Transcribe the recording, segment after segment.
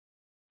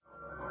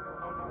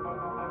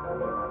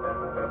Musical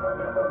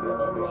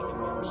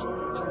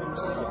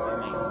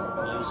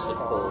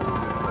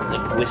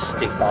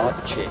linguistic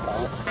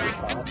objects.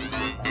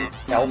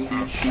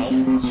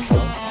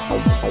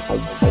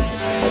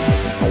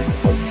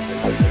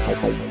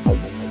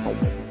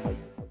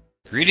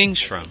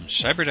 Greetings from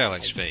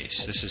Cyberdelic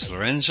Space. This is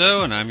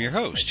Lorenzo, and I'm your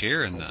host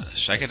here in the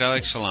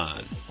Psychedelic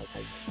Salon.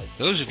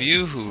 Those of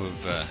you who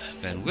have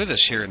been with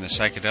us here in the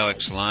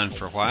Psychedelic Salon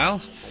for a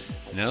while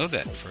know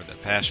that for the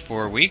past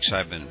 4 weeks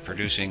I've been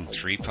producing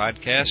 3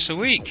 podcasts a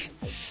week.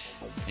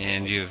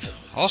 And you've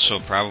also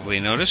probably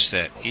noticed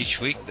that each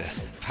week the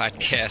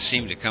podcasts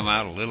seem to come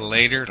out a little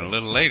later and a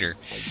little later.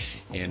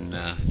 In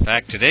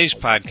fact, today's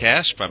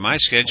podcast, by my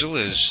schedule,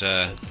 is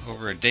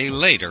over a day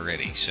late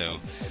already. So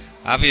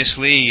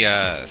obviously,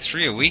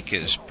 3 a week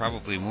is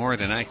probably more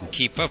than I can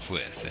keep up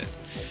with.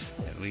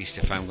 At least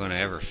if I'm going to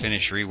ever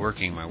finish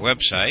reworking my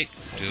website,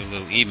 do a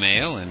little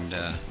email, and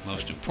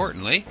most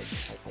importantly,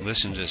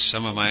 listen to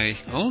some of my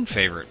own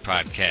favorite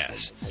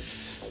podcasts.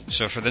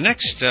 So for the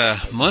next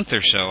month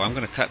or so, I'm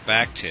going to cut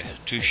back to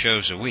 2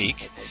 shows a week.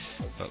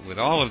 But with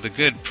all of the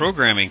good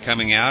programming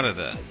coming out of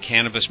the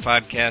Cannabis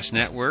Podcast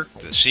Network,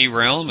 the Sea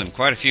Realm, and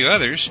quite a few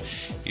others,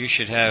 you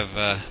should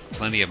have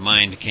plenty of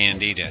mind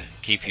candy to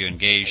keep you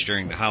engaged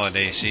during the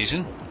holiday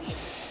season.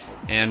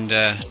 And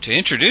to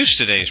introduce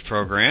today's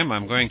program,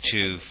 I'm going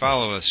to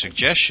follow a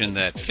suggestion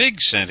that Fig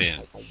sent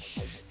in.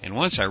 And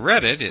once I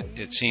read it,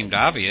 it seemed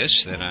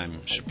obvious that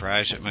I'm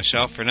surprised at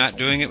myself for not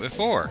doing it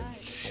before.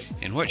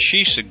 And what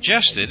she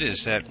suggested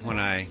is that when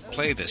I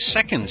play the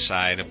second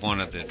side of one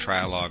of the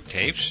trialogue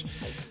tapes,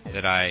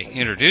 that I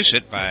introduce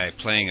it by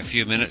playing a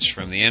few minutes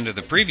from the end of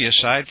the previous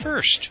side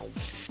first.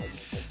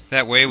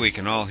 That way we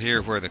can all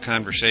hear where the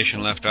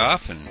conversation left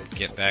off and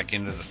get back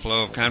into the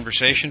flow of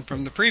conversation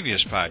from the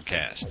previous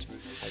podcast.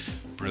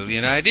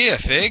 Brilliant idea,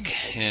 Fig,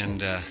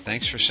 and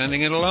thanks for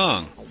sending it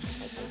along.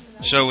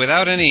 So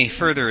without any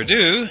further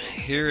ado,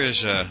 here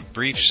is a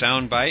brief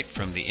soundbite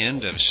from the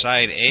end of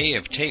Side A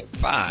of Tape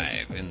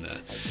 5 in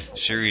the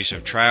series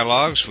of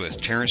trialogues with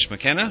Terence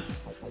McKenna,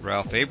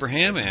 Ralph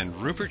Abraham,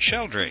 and Rupert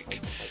Sheldrake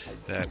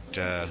that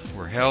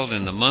were held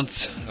in the month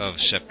of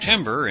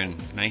September in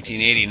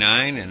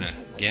 1989 and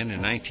again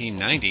in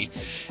 1990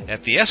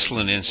 at the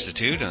Esalen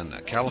Institute on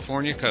the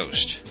California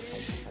coast.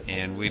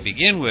 And we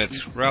begin with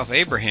Ralph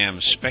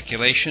Abraham's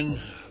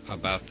speculation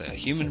about the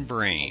human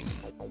brain.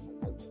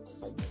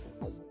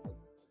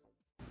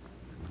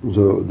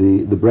 So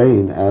the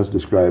brain, as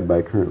described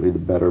by currently the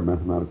better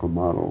mathematical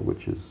model,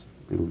 which is,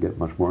 it'll get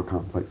much more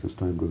complex as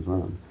time goes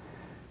on,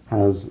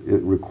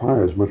 it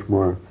requires much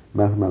more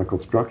mathematical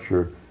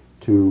structure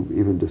to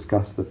even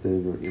discuss the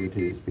thing or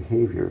imitate its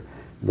behavior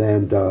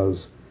than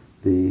does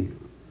the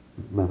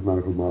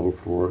mathematical model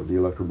for the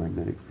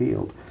electromagnetic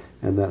field.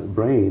 And that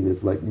brain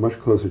is like much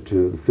closer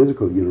to the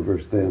physical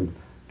universe than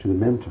to the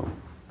mental.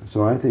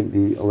 So I think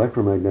the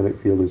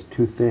electromagnetic field is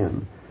too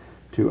thin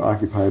to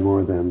occupy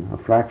more than a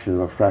fraction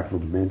of a fractal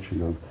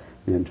dimension of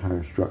the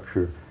entire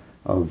structure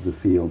of the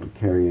field,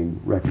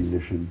 carrying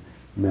recognition,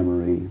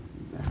 memory,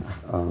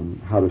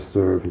 how to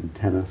serve in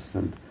tennis,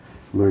 and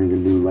learning a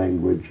new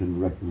language,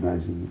 and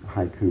recognizing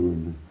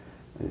haiku,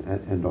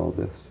 and all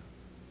this.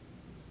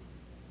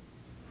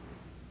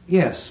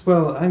 Yes,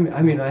 well, I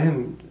mean, I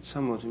am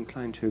somewhat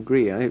inclined to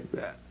agree,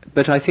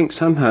 but I think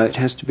somehow it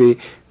has to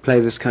play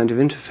this kind of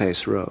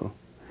interface role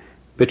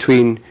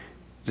between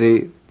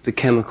the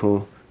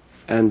chemical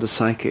and the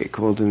psychic,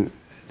 or the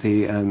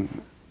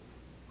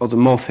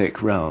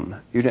morphic realm.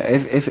 You know,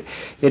 if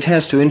it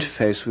has to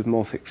interface with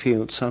morphic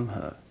fields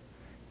somehow,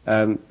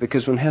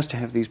 because one has to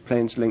have these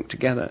planes linked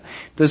together.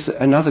 There's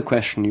another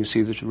question you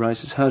see that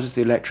arises: how does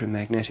the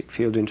electromagnetic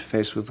field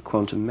interface with the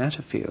quantum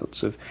matter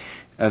fields of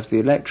the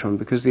electron?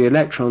 Because the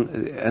electron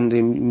and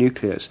the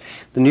nucleus,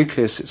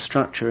 its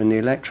structure, and the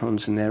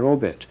electrons in their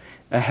orbit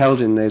are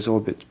held in those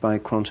orbits by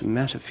quantum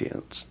matter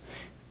fields,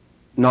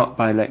 not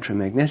by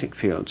electromagnetic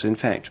fields. In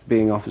fact,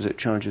 being opposite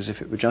charges, if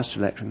it were just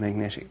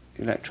electromagnetic,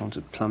 electrons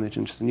would plummet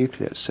into the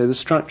nucleus. So the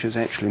structure is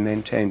actually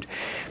maintained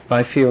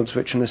by fields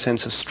which, in a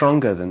sense, are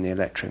stronger than the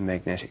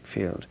electromagnetic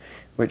field,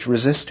 which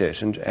resist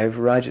it and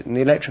override it. And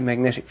the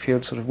electromagnetic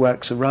field sort of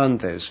works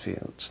around those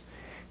fields.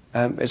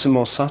 It's a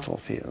more subtle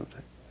field,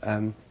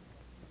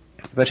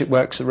 but it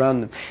works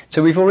around them.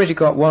 So we've already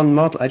got one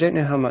model. I don't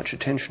know how much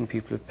attention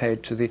people have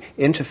paid to the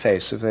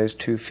interface of those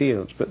 2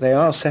 fields, but they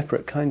are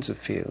separate kinds of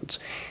fields.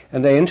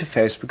 And they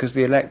interface because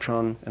the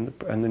electron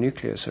and the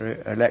nucleus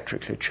are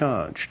electrically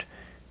charged,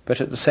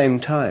 but at the same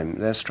time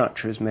their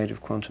structure is made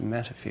of quantum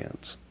matter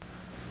fields.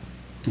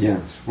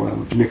 Yes,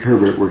 well, if Nick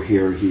Herbert were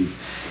here, he'd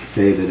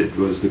say that it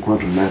was the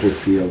quantum matter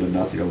field and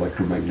not the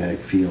electromagnetic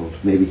field.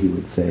 Maybe he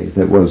would say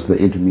that was the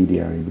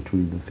intermediary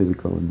between the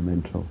physical and the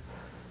mental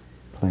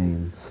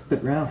planes.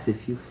 But Ralph,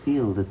 if you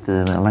feel that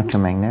the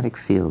electromagnetic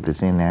field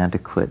is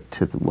inadequate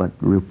to what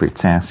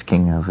Rupert's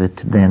asking of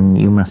it, then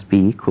you must be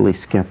equally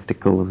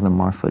skeptical of the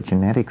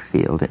morphogenetic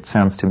field. It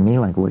sounds to me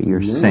like what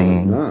you're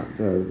saying. No,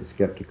 I'm not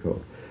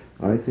skeptical.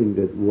 I think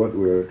that what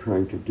we're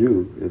trying to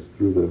do is,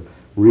 through the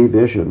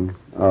revision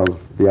of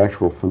the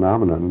actual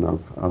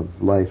phenomenon of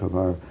light, of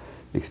our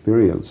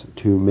experience,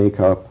 to make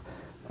up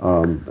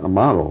a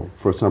model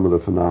for some of the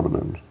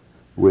phenomenon,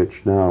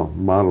 which now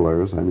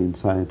modelers, I mean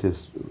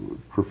scientists,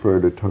 prefer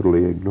to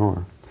totally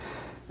ignore.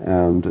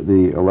 And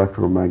the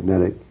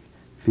electromagnetic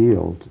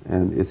field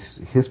and its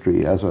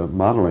history as a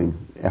modeling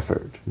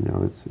effort,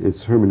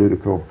 its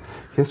hermeneutical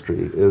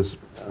history is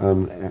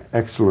an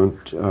excellent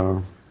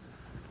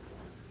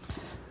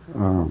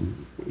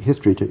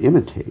history to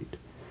imitate.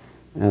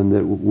 And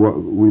that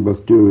what we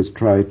must do is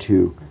try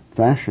to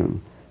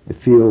fashion a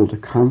field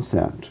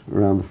concept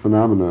around the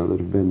phenomena that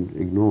have been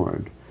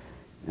ignored.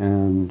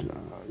 And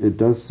it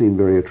does seem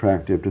very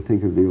attractive to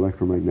think of the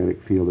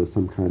electromagnetic field as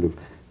some kind of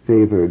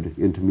favored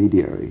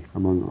intermediary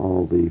among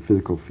all the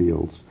physical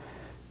fields.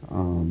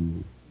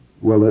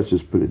 Well, let's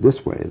just put it this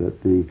way,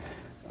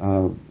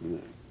 that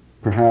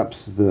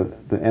perhaps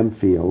the M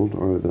field,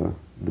 or the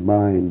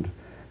mind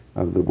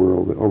of the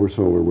world, the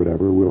oversoul or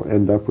whatever, will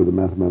end up with a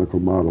mathematical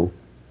model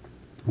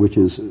which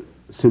is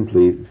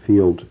simply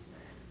field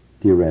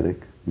theoretic,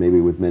 maybe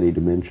with many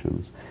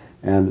dimensions,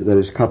 and that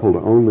is coupled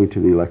only to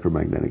the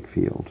electromagnetic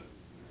field.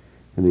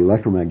 And the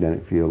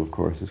electromagnetic field, of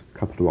course, is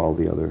coupled to all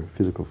the other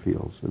physical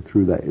fields, and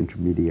through that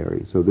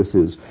intermediary. So this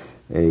is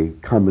a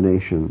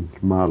combination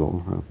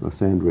model, a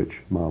sandwich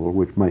model,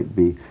 which might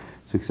be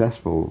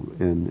successful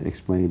in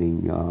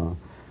explaining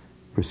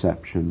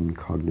perception,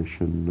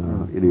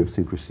 cognition,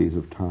 idiosyncrasies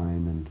of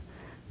time,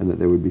 and that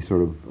there would be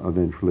sort of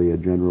eventually a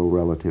general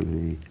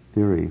relativity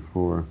theory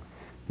for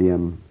the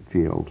M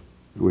field,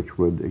 which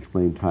would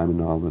explain time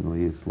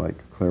anomalies like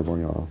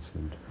clairvoyance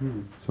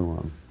and so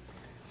on.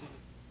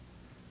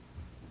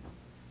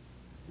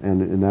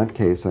 And in that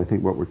case, I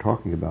think what we're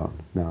talking about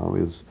now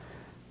is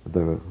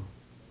the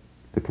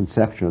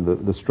conception,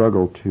 the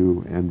struggle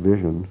to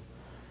envision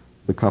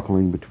the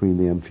coupling between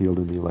the M field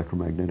and the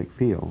electromagnetic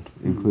field,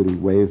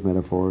 including wave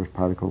metaphors,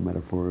 particle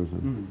metaphors,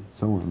 and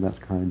so on. That's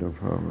kind of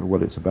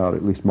what it's about.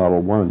 At least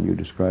Model 1, you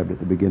described at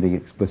the beginning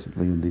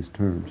explicitly in these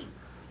terms.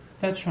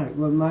 That's right.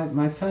 Well,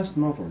 my first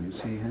model, you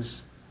see, has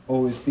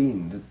always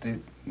been that the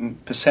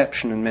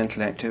perception and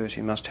mental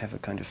activity must have a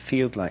kind of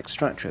field-like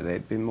structure.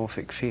 They'd be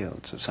morphic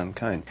fields of some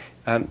kind.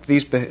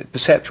 These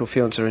perceptual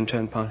fields are in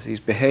turn part of these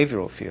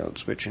behavioral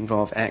fields, which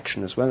involve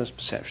action as well as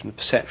perception. The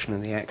perception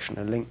and the action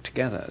are linked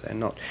together.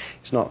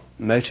 It's not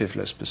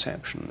motiveless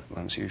perception that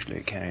one's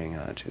usually carrying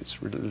out. It's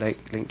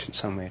linked in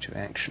some way to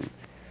action.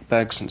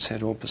 Bergson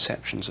said all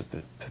perceptions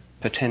are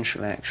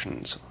potential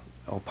actions,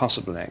 or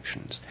possible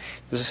actions.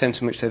 There's a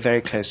sense in which they're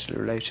very closely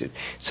related.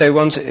 So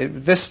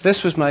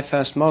this was my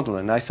first model,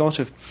 and I thought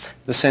of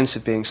the sense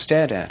of being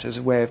stared at as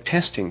a way of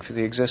testing for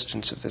the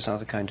existence of this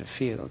other kind of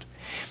field.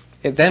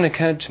 It then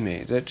occurred to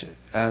me that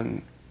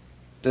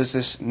there's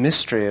this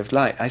mystery of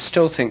light. I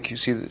still think, you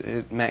see,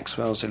 that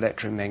Maxwell's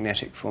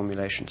electromagnetic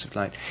formulations of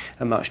light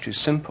are much too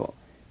simple.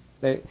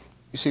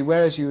 You see,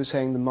 whereas you were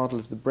saying the model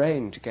of the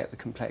brain, to get the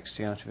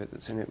complexity out of it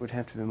that's in it, would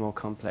have to be more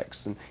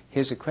complex than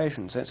his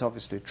equations. That's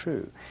obviously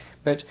true.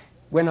 But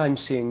when I'm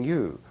seeing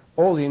you,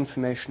 all the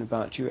information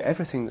about you,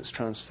 everything that's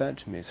transferred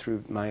to me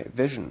through my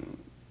vision,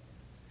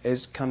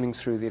 is coming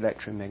through the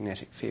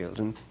electromagnetic field.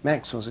 And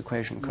Maxwell's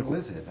equation could...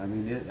 Well, is it? I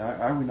mean,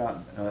 are we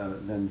not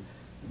then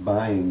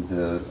buying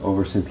the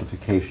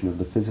oversimplification of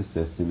the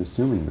physicist in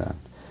assuming that?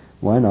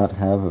 Why not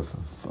have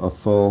a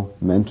full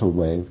mental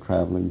wave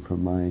traveling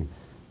from my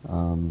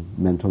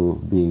mental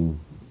being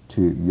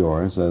to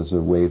yours as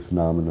a wave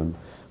phenomenon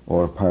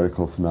or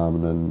particle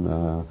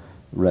phenomenon,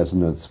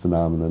 resonance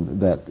phenomenon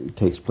that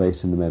takes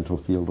place in the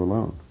mental field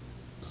alone?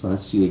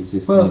 Plus you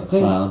exist in a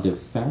cloud of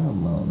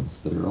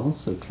pheromones that are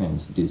also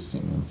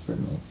transducing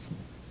information.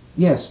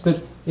 Yes,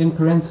 but in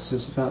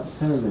parenthesis about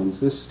pheromones,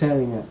 this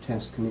staring at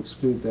test can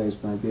exclude those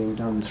by being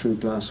done through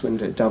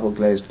double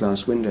glazed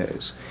glass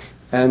windows.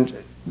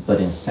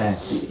 But in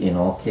fact, in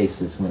all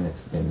cases when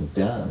it's been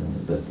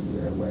done that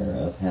we're aware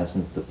of,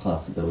 hasn't the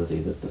possibility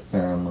that the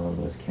pheromone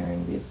was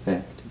carrying the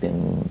effect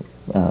been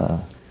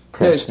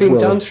No, it's been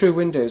done through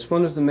windows.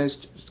 One of the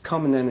most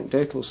common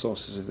anecdotal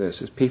sources of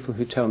this is people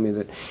who tell me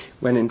that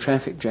when in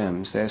traffic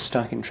jams, they're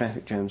stuck in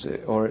traffic jams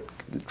or at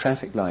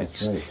traffic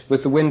lights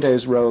with the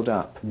windows rolled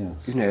up, and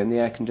the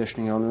air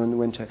conditioning on, and in the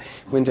window,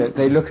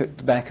 they look at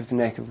the back of the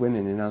neck of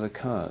women in other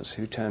cars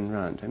who turn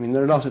round. I mean,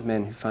 there are a lot of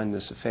men who find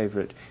this a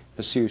favourite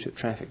pursuit at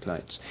traffic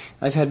lights.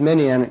 I've had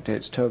many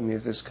anecdotes told me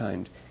of this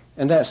kind.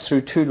 And that's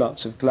through 2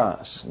 lots of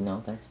glass.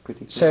 No, that's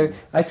pretty good. So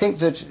I think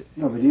that...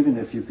 No, but even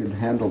if you could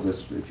handle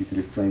this, if you could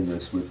explain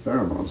this with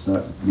pheromones,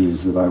 that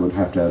means that I would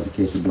have to have the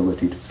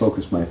capability to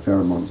focus my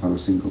pheromones on a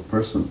single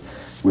person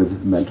with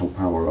mental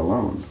power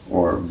alone,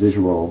 or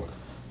visual,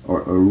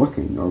 or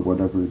looking, or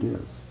whatever it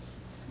is.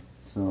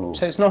 So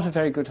it's not a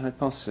very good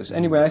hypothesis.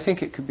 Anyway, I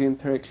think it could be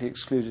empirically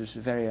excluded at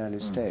a very early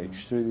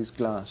stage through these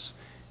glass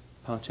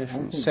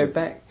partitions. So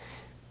back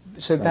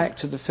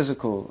to the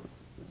physical...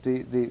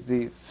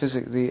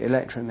 The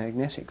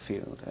electromagnetic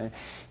field.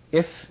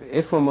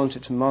 If one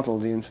wanted to model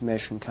the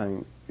information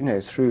coming,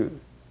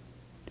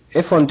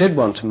 if one did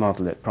want to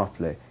model it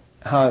properly,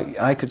 how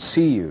I could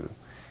see you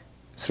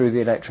through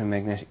the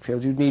electromagnetic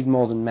field, you'd need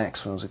more than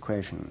Maxwell's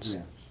equations.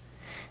 Yes.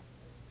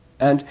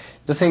 And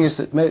the thing is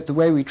that the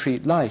way we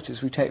treat light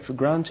is we take for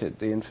granted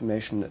the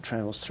information that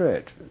travels through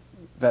it.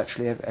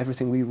 Virtually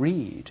everything we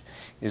read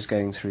is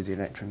going through the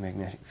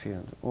electromagnetic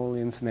field. All the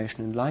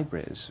information in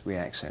libraries we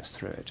access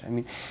through it. I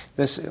mean,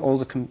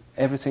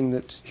 everything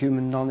that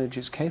human knowledge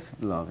is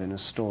capable of in a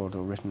stored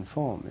or written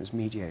form is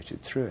mediated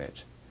through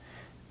it.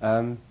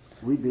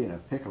 We'd be in a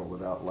pickle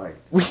without light.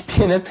 We'd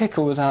be in a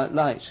pickle without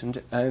light,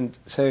 and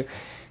so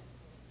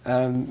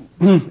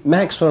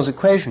Maxwell's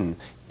equation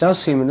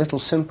does seem a little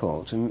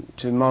simple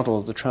to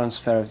model the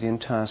transfer of the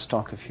entire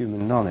stock of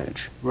human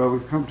knowledge. Well,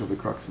 we've come to the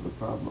crux of the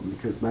problem,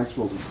 because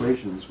Maxwell's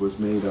equations was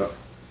made up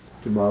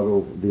to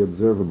model the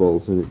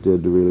observables, and it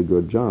did a really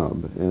good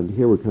job. And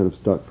here we're kind of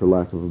stuck for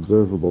lack of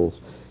observables,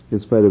 in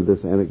spite of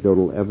this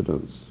anecdotal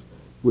evidence,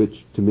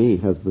 which to me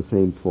has the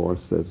same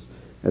force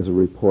as a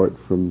report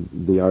from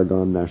the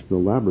Argonne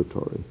National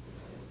Laboratory.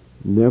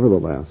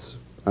 Nevertheless,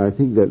 I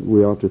think that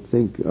we ought to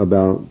think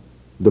about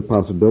the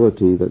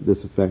possibility that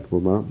this effect will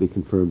not be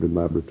confirmed in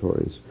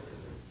laboratories,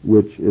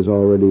 which is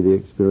already the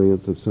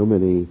experience of so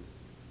many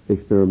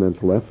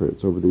experimental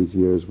efforts over these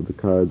years with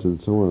the cards and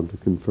so on to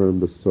confirm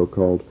the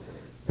so-called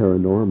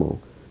paranormal.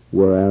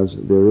 Whereas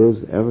there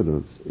is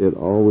evidence, it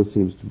always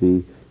seems to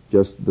be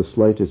just the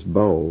slightest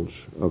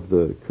bulge of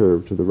the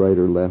curve to the right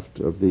or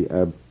left of the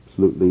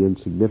absolutely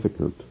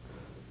insignificant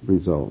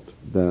result,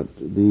 that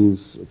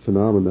these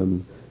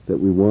phenomenon that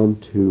we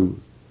want to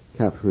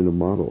capture in a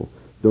model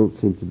don't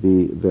seem to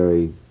be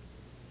very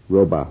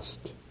robust,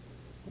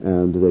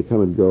 and they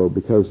come and go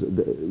because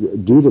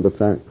due to the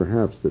fact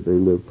perhaps that they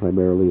live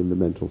primarily in the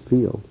mental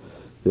field,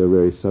 they're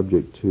very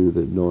subject to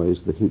the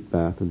noise, the heat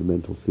bath in the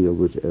mental field,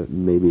 which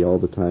maybe all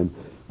the time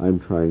I'm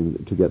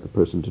trying to get the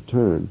person to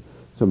turn.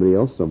 Somebody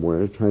else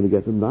somewhere is trying to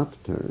get them not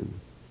to turn,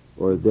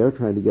 or they're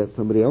trying to get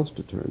somebody else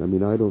to turn. I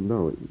mean, I don't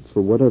know.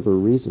 For whatever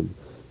reason,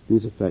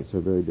 these effects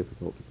are very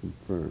difficult to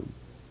confirm,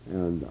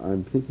 and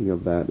I'm thinking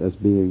of that as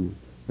being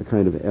a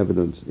kind of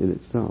evidence in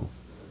itself,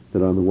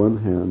 that on the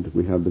one hand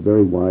we have the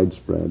very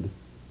widespread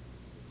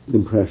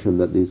impression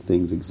that these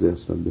things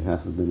exist on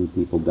behalf of many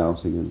people,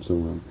 dowsing and so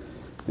on,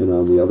 and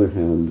on the other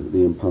hand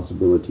the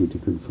impossibility to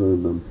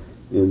confirm them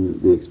in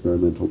the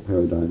experimental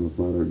paradigm of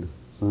modern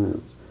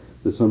science.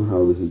 That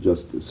somehow this is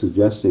just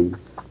suggesting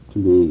to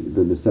me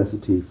the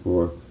necessity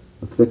for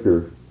a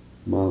thicker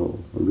model,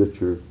 a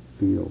richer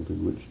field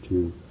in which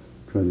to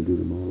try to do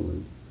the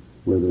modeling,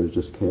 where there's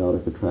just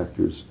chaotic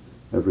attractors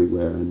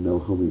everywhere and no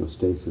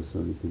homeostasis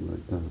or anything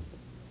like that.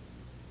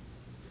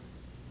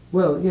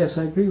 Well, yes,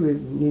 I agree we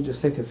need a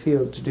thicker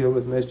field to deal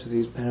with most of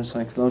these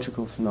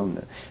parapsychological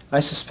phenomena.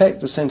 I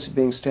suspect the sense of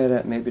being stared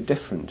at may be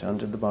different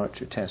under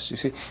laboratory tests. You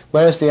see,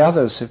 whereas the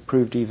others have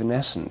proved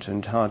evanescent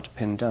and hard to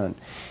pin down,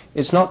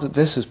 it's not that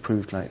this has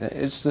proved like that,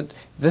 it's that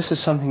this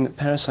is something that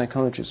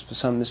parapsychologists, for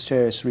some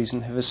mysterious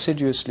reason, have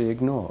assiduously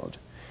ignored.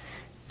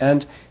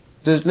 And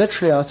there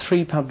literally are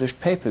 3 published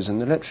papers in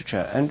the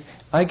literature, and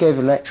I gave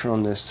a lecture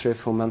on this 3 or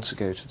 4 months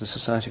ago to the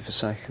Society for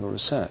Psychical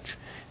Research.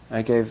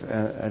 I gave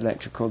a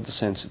lecture called The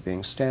Sense of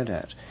Being Stared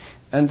At.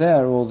 And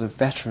there all the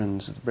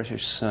veterans of the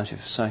British Society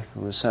for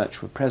Psychical Research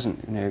were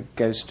present, you know,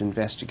 ghost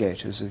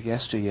investigators of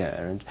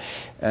yesteryear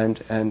and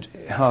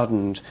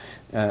hardened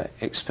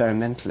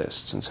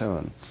experimentalists and so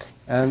on.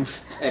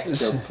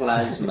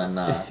 Ectoplasma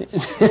nuts.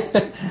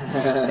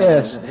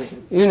 Yes,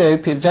 you know,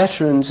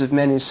 veterans of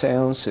many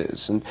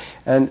seances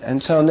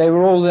and so on. They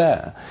were all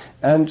there,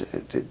 and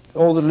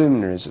all the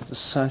luminaries of the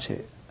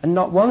society, and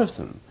not one of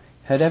them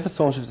had ever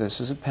thought of this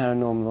as a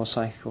paranormal or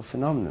psychical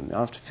phenomenon.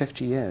 After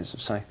 50 years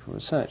of psychical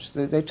research,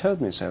 they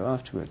told me so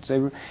afterwards. They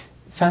were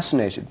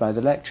fascinated by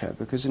the lecture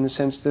because, in a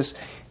sense, this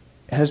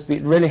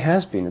really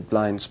has been a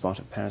blind spot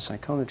of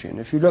parapsychology. And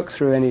if you look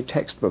through any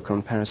textbook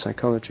on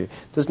parapsychology,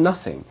 there's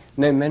nothing,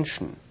 no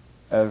mention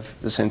of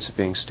the sense of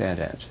being stared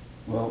at.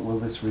 Well, will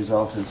this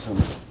result in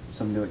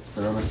some new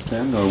experiments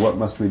then, or what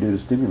must we do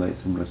to stimulate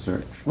some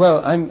research? Well,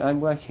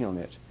 I'm working on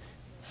it.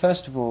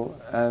 First of all,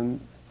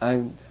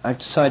 I've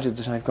decided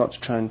that I've got to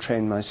try and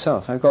train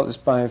myself. I've got this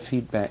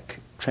biofeedback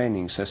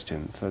training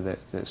system for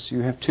this.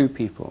 You have 2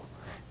 people.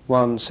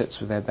 One sits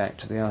with their back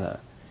to the other.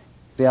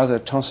 The other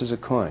tosses a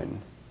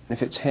coin.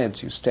 If it's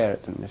heads, you stare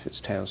at them. If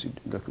it's tails, you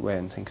look away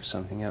and think of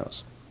something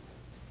else.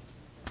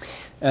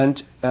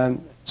 And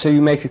so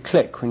you make a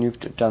click when you've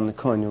done the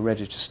coin, you're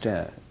ready to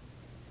stare.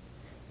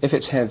 If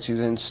it's heads, you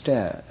then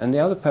stare. And the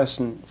other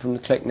person from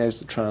the click knows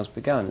the trial's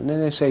begun. And then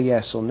they say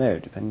yes or no,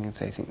 depending if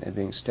they think they're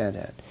being stared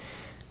at.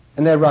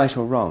 And they're right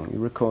or wrong. You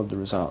record the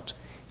result.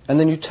 And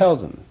then you tell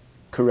them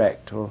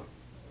correct or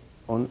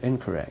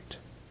incorrect.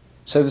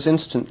 So there's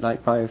instant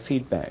like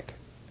biofeedback.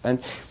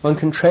 And one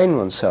can train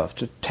oneself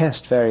to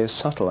test various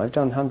subtle, I've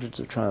done hundreds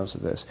of trials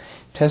of this,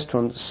 test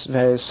on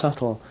various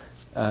subtle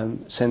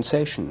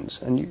sensations.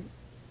 And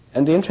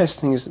the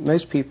interesting thing is that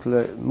most people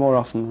are more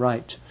often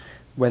right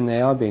when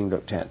they are being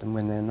looked at than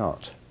when they're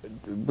not.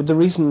 But the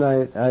reason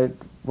I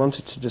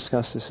wanted to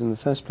discuss this in the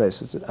first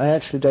place is that I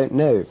actually don't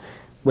know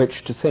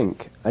which to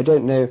think. I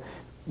don't know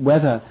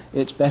whether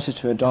it's better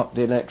to adopt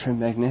the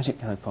electromagnetic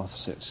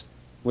hypothesis,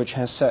 which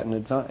has certain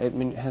it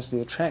has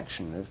the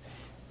attraction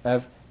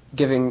of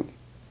giving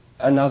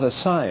another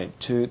side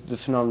to the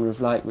phenomenon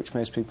of light, which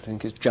most people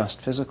think is just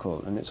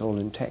physical, and it's all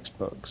in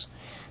textbooks.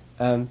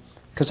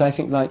 Because I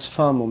think light's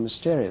far more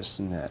mysterious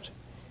than that.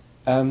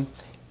 And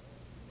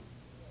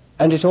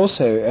it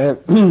also,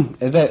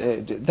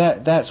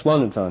 that's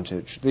one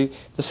advantage. The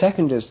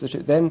second is that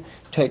it then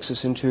takes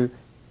us into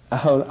a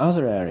whole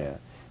other area,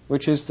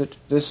 which is that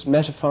this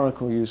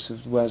metaphorical use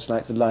of words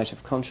like the light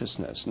of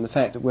consciousness, and the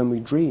fact that when we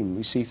dream,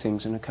 we see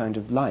things in a kind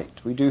of light.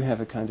 We do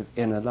have a kind of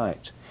inner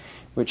light,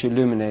 which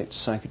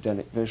illuminates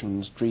psychedelic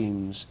visions,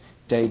 dreams,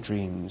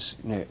 daydreams,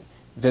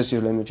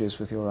 visual images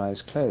with your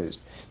eyes closed.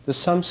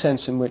 There's some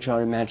sense in which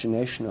our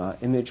imagination, our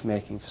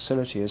image-making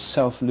facility, is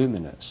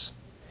self-luminous.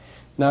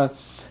 Now,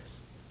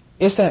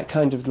 is that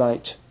kind of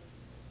light,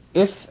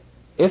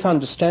 if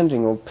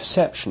understanding or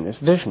perception, if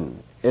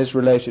vision is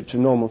related to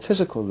normal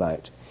physical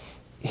light,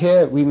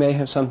 here we may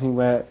have something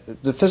where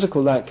the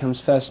physical light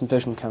comes first and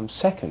vision comes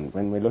second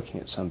when we're looking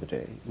at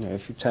somebody.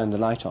 If you turn the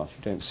light off,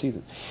 you don't see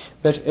them.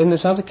 But in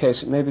this other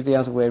case, it may be the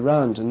other way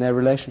around, and their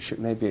relationship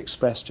may be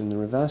expressed in the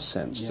reverse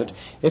sense. Yeah. That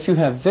if you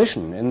have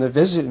vision, in the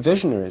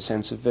visionary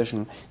sense of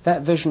vision,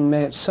 that vision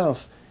may itself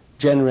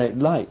generate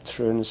light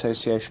through an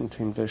association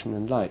between vision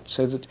and light,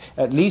 so that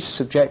at least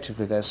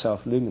subjectively they're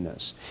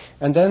self-luminous.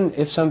 And then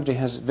if somebody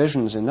has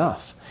visions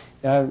enough,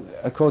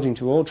 according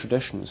to all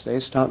traditions, they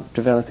start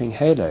developing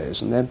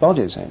halos, and their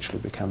bodies actually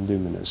become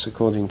luminous,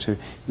 according to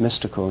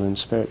mystical and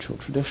spiritual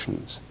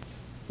traditions.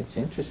 It's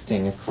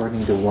interesting.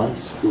 According to one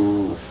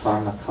school of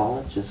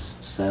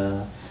pharmacologists,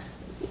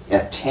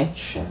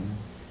 attention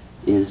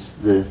is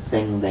the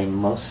thing they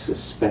most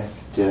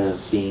suspect of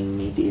being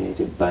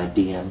mediated by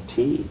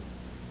DMT,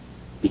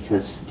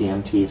 because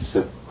DMT is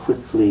so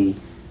quickly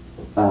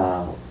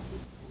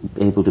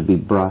able to be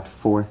brought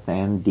forth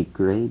and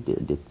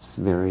degraded. It's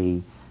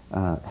very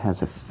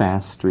has a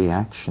fast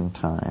reaction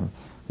time,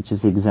 which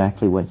is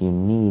exactly what you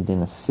need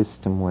in a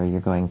system where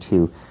you're going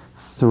to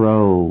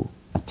throw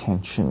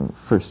attention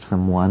first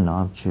from one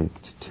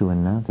object to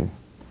another.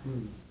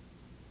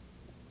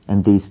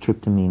 And these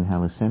tryptamine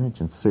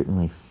hallucinogens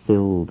certainly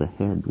fill the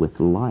head with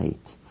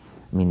light.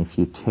 I mean, if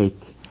you take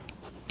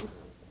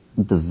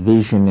the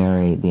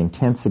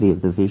intensity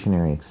of the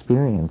visionary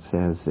experience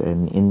as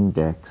an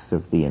index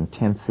of the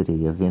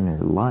intensity of inner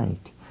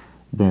light,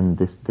 then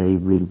they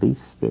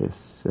release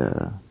this.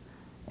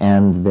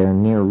 And their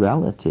near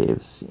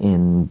relatives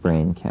in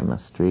brain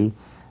chemistry,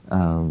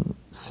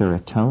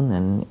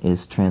 serotonin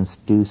is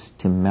transduced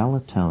to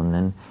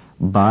melatonin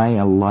by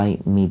a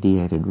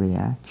light-mediated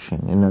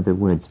reaction. In other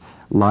words,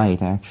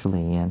 light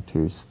actually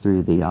enters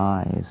through the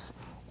eyes,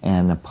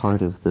 and a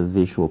part of the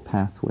visual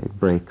pathway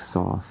breaks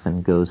off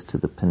and goes to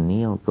the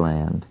pineal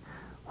gland,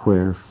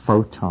 where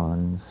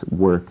photons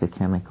work a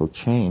chemical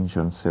change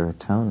on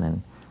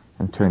serotonin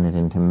and turn it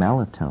into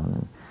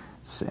melatonin.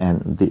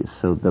 And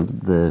so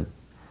the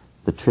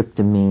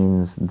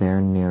tryptamines,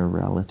 their near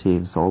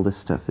relatives, all this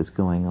stuff is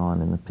going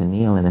on in the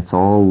pineal, and it's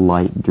all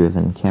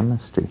light-driven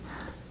chemistry.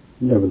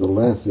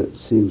 Nevertheless, it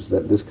seems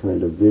that this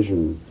kind of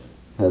vision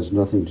has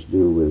nothing to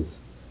do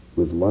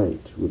with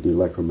light, with the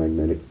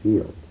electromagnetic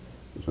field.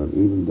 So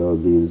even though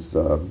these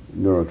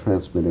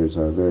neurotransmitters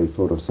are very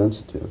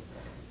photosensitive,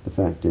 the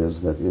fact is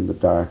that in the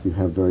dark you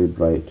have very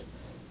bright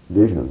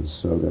visions,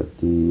 so that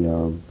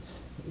the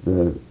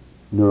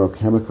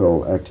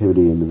neurochemical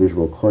activity in the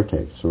visual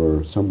cortex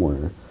or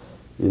somewhere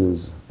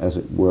is, as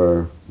it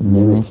were,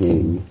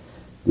 mimicking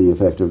the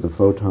effect of the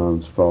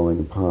photons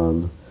falling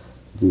upon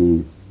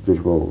the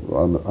visual,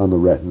 on the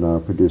retina,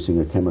 producing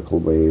a chemical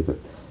wave,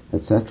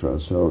 etc.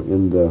 So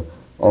in the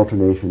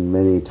alternation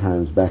many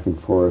times back and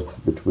forth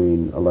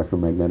between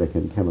electromagnetic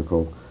and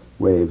chemical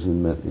waves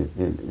in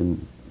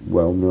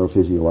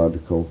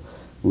neurophysiological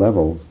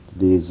level,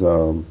 these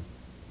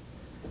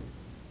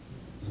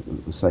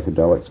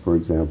psychedelics, for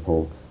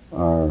example,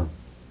 are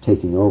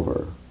taking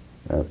over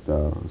at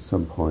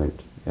some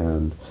point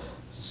and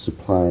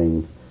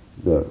supplying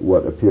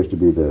what appears to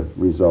be the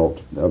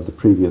result of the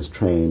previous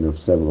train of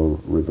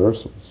several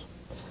reversals.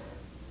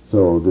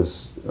 So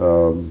this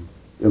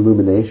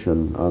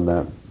illumination on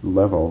that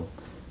level,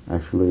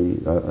 actually,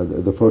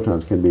 the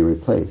photons can be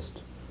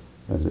replaced,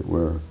 as it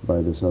were,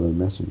 by this other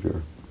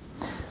messenger.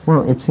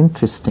 Well, it's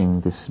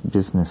interesting, this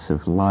business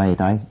of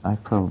light. I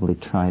probably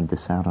tried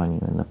this out on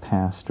you in the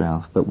past,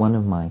 Ralph, but one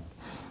of my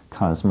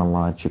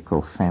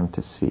cosmological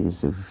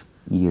fantasies of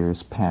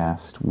years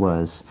past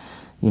was,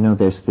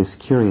 there's this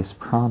curious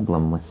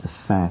problem with the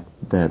fact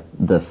that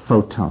the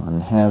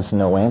photon has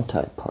no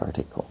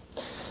antiparticle.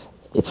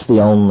 It's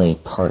the only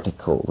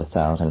particle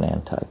without an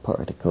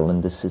antiparticle,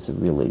 and this is a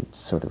really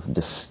sort of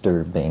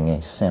disturbing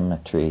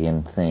asymmetry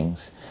in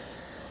things.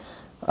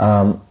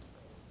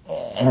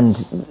 And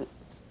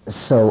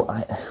so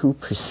who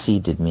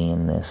preceded me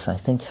in this?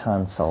 I think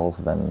Hans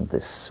Alfvén,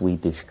 this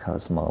Swedish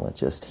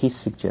cosmologist, he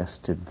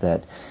suggested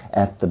that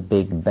at the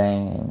Big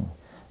Bang,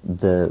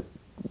 the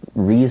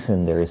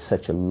reason there is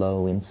such a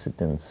low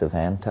incidence of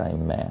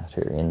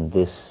antimatter in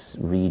this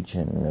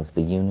region of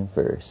the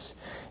universe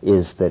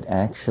is that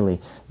actually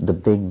the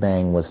Big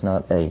Bang was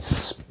not a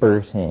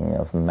spurting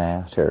of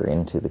matter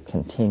into the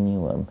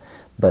continuum,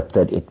 but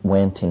that it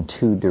went in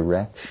two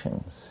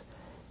directions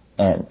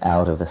and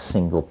out of a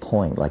single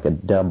point, like a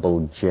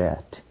double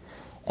jet,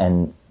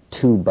 and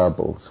two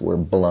bubbles were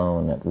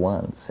blown at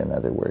once, in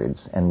other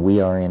words, and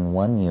we are in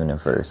one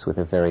universe with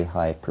a very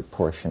high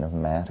proportion of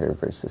matter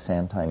versus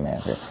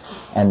antimatter,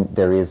 and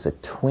there is a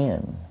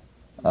twin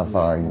of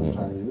our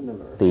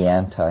universe, the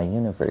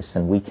anti-universe,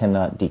 and we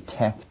cannot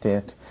detect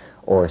it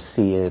or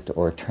see it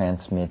or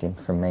transmit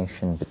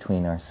information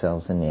between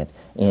ourselves and it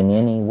in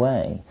any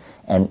way.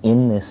 And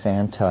in this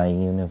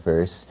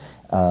anti-universe,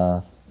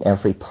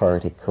 every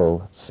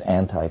particle's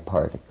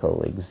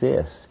antiparticle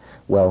exists.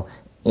 Well,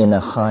 in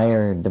a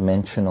higher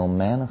dimensional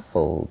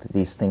manifold,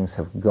 these things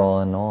have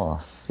gone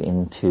off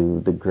into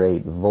the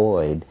great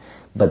void,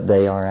 but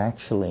they are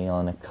actually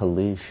on a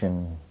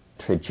collision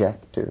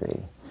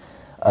trajectory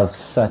of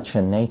such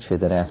a nature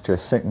that after a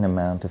certain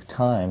amount of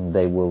time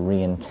they will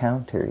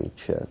re-encounter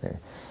each other.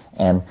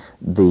 And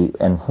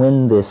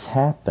when this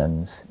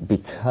happens,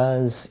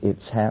 because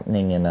it's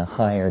happening in a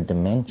higher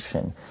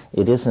dimension,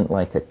 it isn't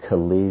like a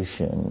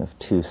collision of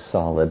two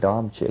solid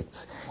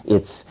objects.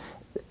 It's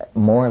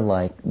more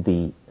like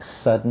the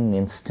sudden,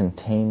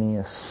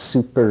 instantaneous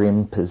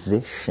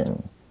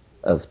superimposition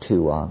of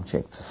two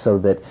objects, so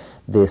that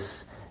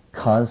this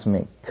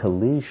cosmic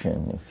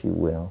collision, if you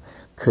will,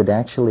 could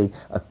actually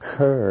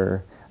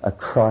occur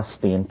across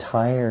the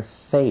entire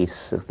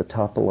face of the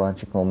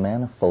topological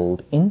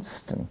manifold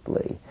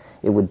instantly.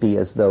 It would be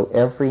as though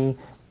every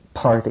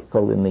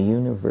particle in the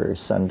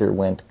universe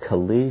underwent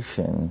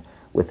collision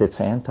with its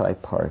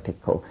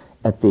antiparticle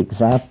at the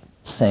exact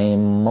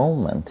same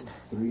moment.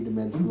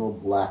 Three-dimensional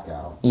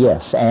blackout.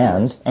 Yes,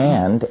 and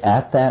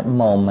at that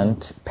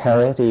moment,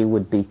 parity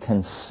would be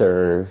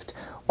conserved.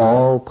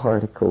 All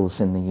particles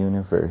in the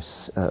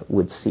universe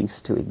would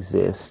cease to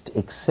exist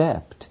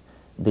except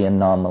the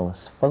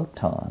anomalous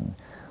photon,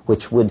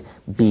 which would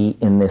be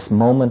in this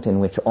moment in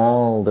which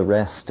all the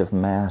rest of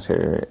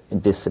matter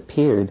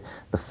disappeared.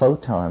 The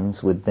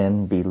photons would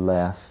then be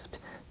left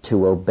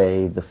to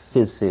obey the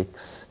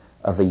physics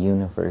of a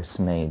universe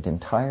made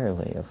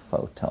entirely of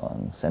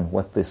photons. And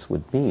what this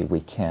would be, we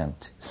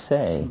can't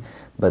say,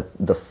 but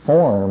the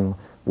form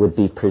would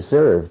be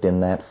preserved in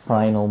that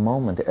final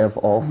moment.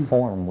 All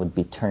form would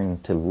be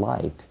turned to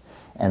light.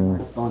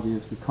 And the body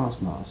of the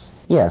cosmos.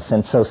 Yes,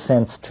 and so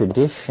since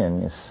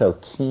tradition is so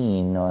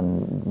keen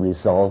on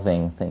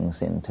resolving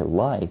things into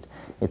light,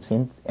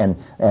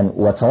 and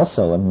what's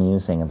also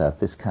amusing about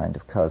this kind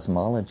of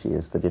cosmology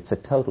is that it's a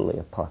totally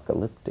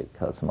apocalyptic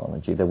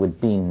cosmology. There would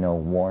be no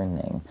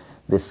warning.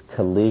 This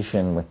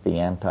collision with the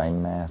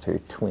antimatter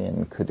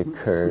twin could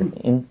occur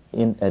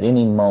at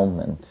any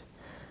moment.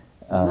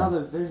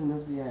 Another vision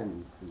of the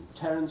end,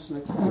 Terence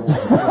McKenna.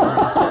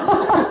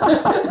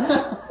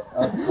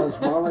 Of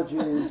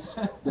cosmologies,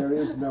 there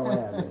is no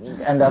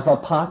end. And of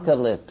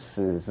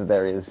apocalypses,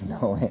 there is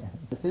no end.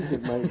 I think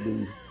it might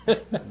be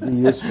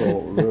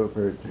useful,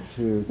 Rupert,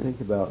 to think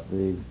about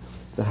the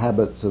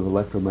habits of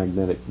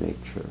electromagnetic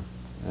nature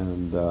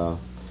and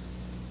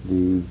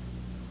the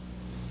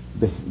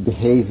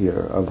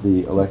behavior of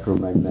the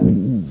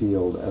electromagnetic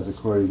field as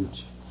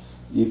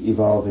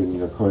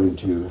evolving according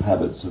to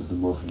habits of the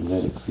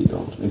morphogenetic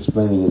field,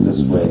 explaining in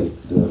this way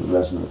the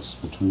resonance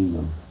between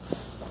them.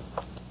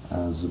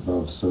 As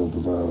above, so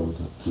below.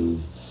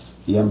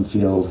 The M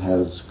field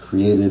has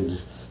created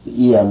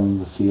the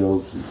EM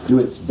field to do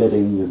its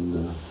bidding in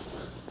the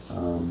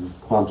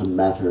quantum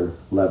matter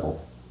level.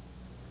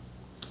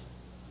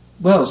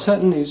 Well,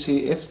 certainly, you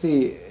see, if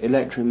the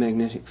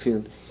electromagnetic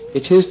field,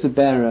 it is the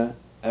bearer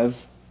of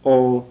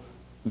all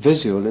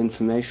visual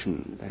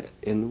information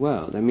in the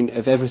world. I mean,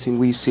 of everything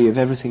we see, of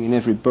everything in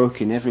every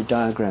book, in every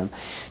diagram.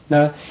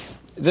 Now,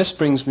 this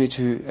brings me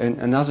to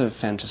another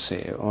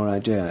fantasy or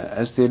idea,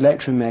 as the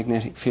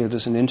electromagnetic field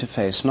as an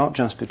interface, not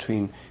just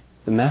between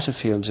the matter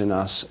fields in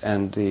us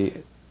and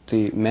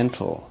the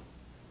mental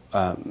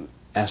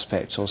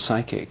aspects or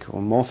psychic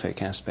or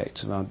morphic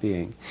aspects of our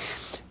being,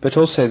 but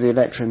also the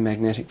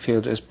electromagnetic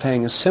field as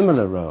playing a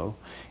similar role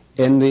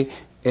in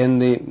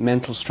the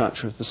mental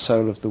structure of the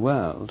soul of the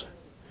world.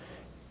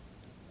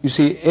 You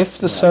see,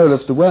 if the soul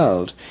of the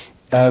world,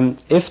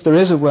 if there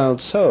is a world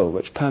soul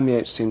which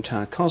permeates the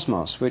entire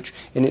cosmos, which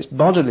in its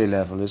bodily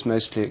level is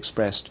mostly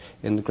expressed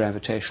in the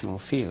gravitational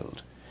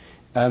field,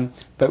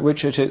 but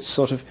which at its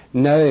sort of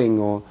knowing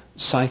or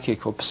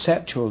psychic or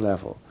perceptual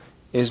level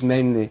is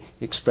mainly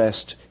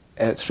expressed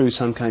through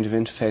some kind of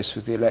interface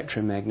with the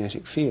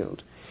electromagnetic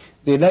field,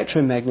 the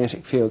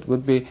electromagnetic field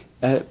would be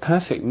a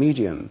perfect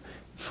medium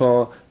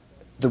for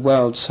the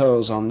world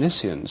soul's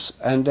omniscience,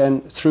 and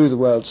then through the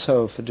world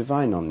soul for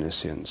divine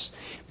omniscience,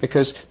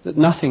 because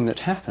nothing that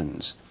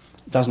happens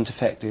doesn't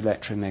affect the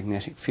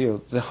electromagnetic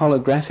field. The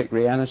holographic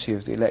reality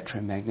of the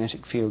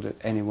electromagnetic field at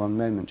any one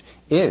moment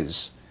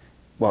is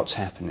what's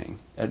happening.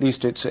 At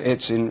least it's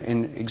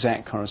in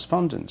exact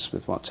correspondence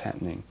with what's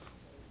happening.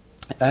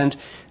 And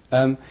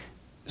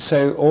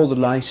so all the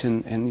light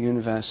in the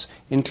universe,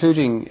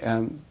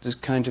 including this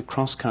kind of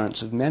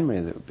cross-currents of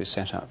memory that would be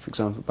set up, for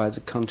example, by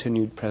the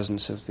continued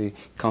presence of the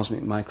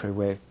cosmic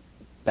microwave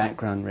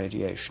background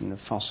radiation, the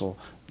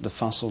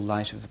fossil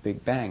light of the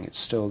Big Bang,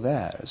 it's still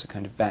there as a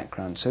kind of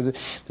background. So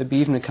there'd be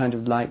even a kind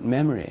of light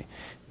memory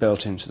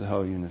built into the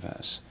whole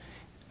universe.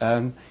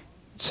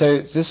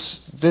 So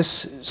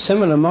this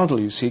similar model,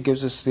 you see,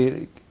 gives us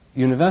the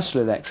universal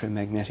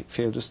electromagnetic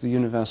field as the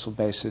universal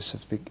basis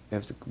of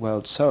the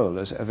world soul,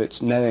 of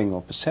its knowing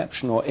or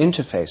perception or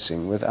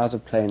interfacing with other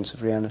planes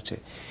of reality,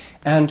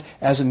 and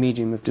as a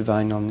medium of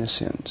divine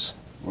omniscience.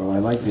 Well, I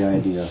like the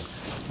idea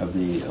of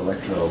the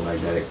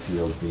electromagnetic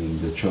field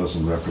being the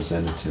chosen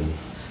representative,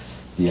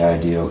 the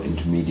ideal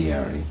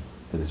intermediary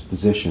that is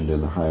positioned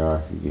in the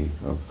hierarchy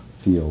of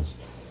fields.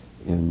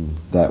 In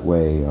that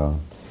way,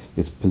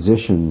 its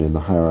position in the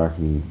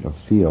hierarchy of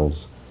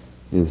fields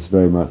is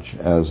very much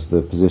as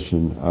the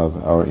position of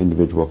our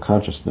individual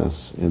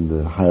consciousness in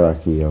the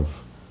hierarchy of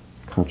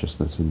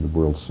consciousness in the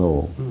world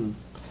soul. Mm.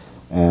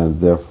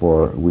 And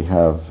therefore we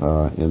have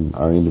in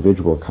our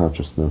individual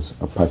consciousness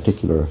a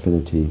particular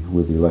affinity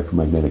with the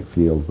electromagnetic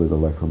field, with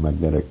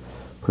electromagnetic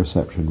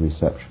perception,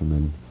 reception,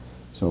 and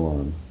so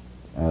on,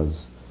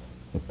 as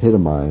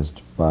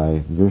epitomized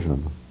by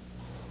vision.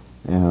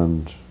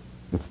 And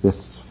if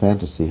this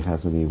fantasy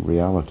has any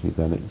reality,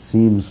 then it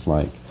seems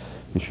like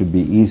it should be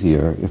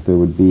easier if there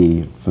would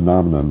be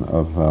phenomenon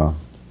of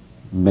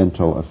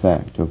mental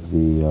effect of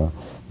the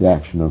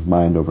action of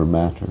mind over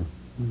matter.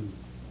 Mm.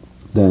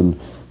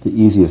 Then the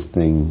easiest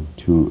thing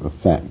to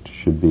affect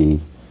should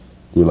be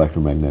the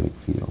electromagnetic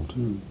field.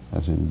 Mm.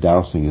 As in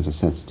dowsing is a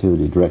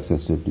sensitivity, direct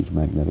sensitivity to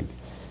magnetic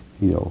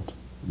field.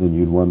 Then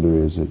you'd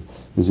wonder, is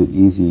it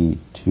easy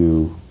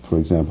to, for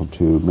example,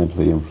 to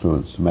mentally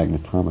influence a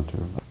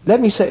magnetometer? Let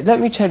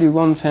me tell you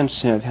one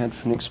fantasy I've had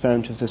for an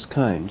experiment of this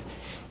kind.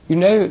 You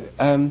know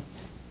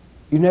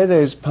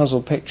those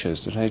puzzle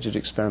pictures that I did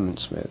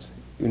experiments with?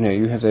 You know,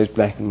 you have those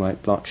black and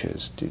white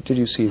blotches. Did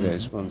you see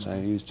those ones I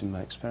used in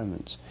my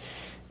experiments?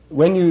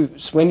 When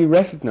you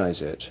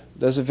recognize it,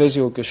 there's a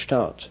visual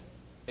gestalt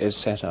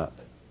is set up.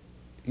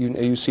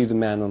 You see the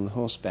man on the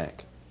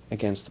horseback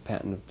against the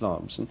pattern of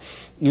blobs, and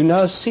you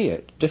now see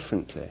it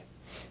differently.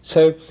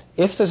 So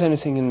if there's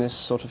anything in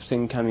this sort of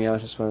thing coming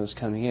out as well as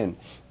coming in,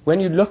 when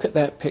you look at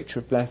that picture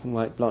of black and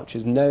white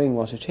blotches, knowing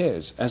what it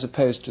is, as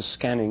opposed to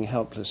scanning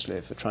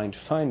helplessly for trying to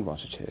find what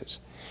it is,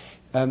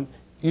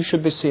 you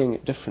should be seeing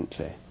it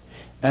differently.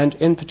 And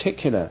in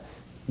particular,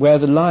 where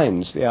the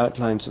lines, the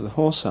outlines of the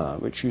horse are,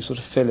 which you sort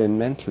of fill in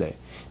mentally,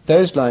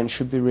 those lines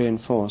should be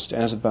reinforced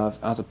as above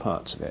other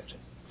parts of it.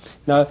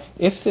 Now,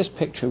 if this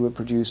picture were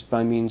produced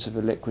by means of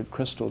a liquid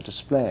crystal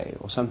display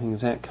or something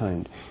of that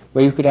kind,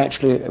 where you could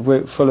actually,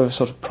 were full of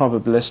sort of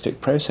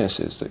probabilistic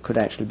processes that could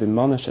actually be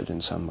monitored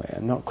in some way,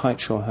 I'm not quite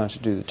sure how to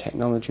do the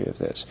technology of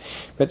this,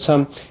 but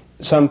some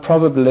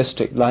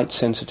probabilistic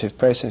light-sensitive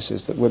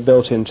processes that were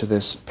built into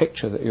this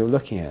picture that you're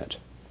looking at,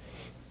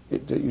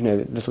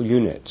 little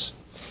units.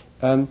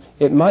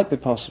 It might be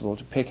possible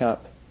to pick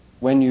up,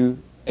 when you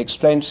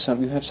explain to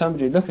somebody, you have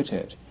somebody look at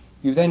it,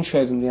 you then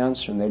show them the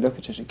answer and they look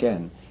at it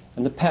again,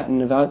 and the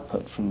pattern of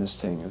output from this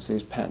thing, of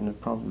these pattern of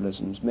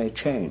probabilisms, may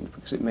change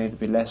because it may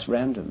be less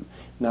random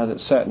now that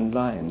certain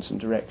lines and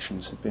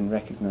directions have been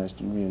recognized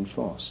and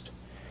reinforced.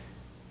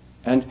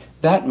 And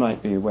that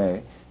might be a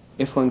way,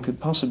 if one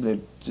could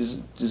possibly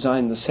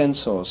design the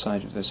sensor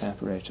side of this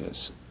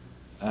apparatus.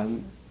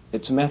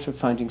 It's a matter of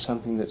finding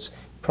something that's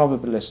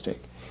probabilistic.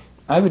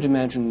 I would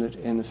imagine that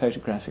in the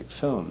photographic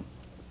film,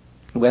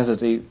 whether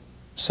the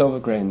silver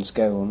grains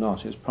go or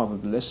not is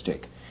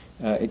probabilistic,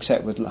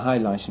 except with high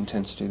light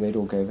intensity they'd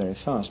all go very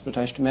fast, but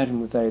I should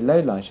imagine with very low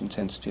light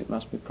intensity it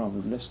must be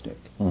probabilistic.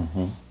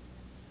 Mm-hmm.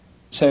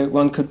 So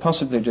one could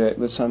possibly do it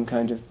with some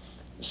kind of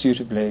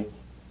suitably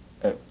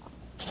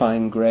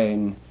fine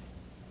grain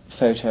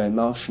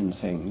photoemulsion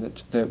thing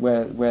that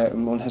where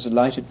one has a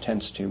light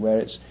intensity where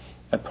it's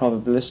a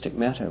probabilistic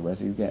matter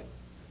whether you get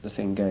the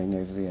thing going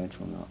over the edge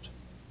or not.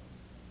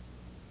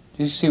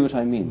 Do you see what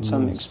I mean?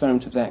 Some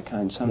experiment of that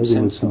kind, some maybe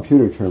sense with a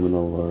computer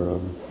terminal or a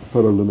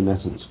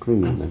photoluminescent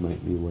screen, there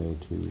might be a way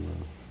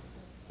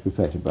to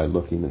affect it by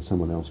looking that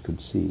someone else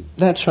could see.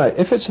 That's right.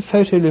 If it's a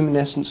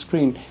photoluminescent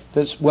screen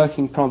that's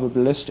working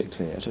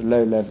probabilistically at a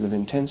low level of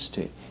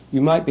intensity, you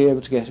might be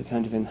able to get a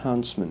kind of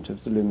enhancement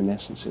of the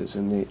luminescences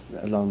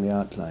along the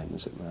outline,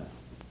 as it were.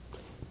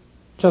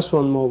 Just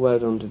one more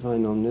word on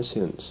divine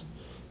omniscience.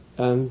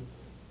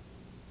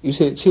 You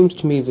see, it seems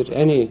to me that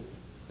any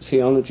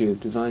theology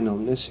of divine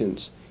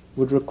omniscience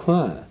would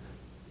require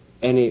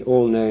any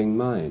all-knowing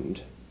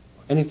mind,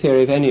 any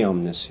theory of any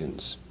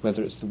omniscience,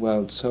 whether it's the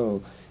world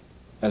soul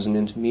as an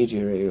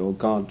intermediary or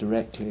God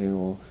directly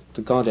or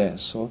the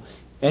goddess or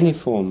any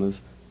form of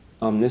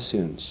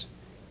omniscience,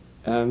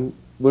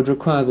 would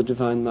require the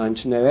divine mind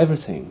to know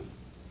everything.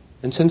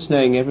 And since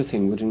knowing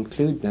everything would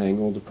include knowing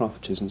all the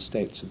properties and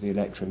states of the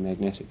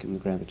electromagnetic and the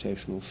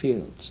gravitational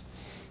fields,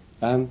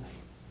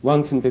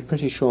 one can be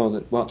pretty sure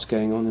that what's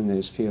going on in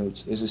those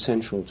fields is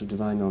essential to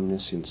divine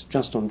omniscience,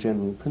 just on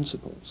general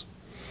principles.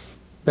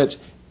 But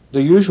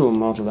the usual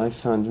model I've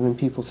found when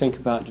people think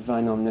about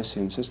divine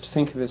omniscience is to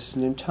think of it as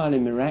an entirely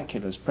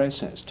miraculous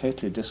process,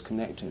 totally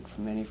disconnected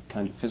from any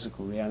kind of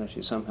physical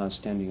reality, somehow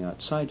standing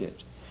outside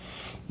it.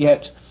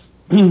 Yet,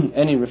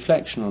 any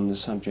reflection on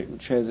this subject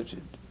would show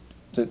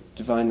that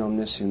divine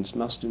omniscience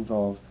must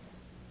involve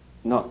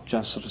not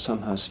just sort of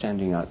somehow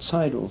standing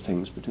outside all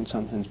things, but in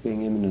some sense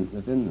being immanent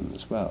within them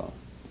as well,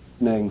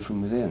 knowing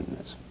from within,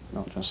 it's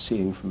not just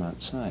seeing from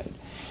outside.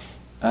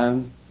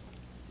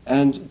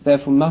 And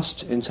therefore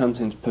must, in some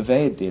sense,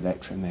 pervade the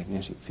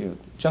electromagnetic field.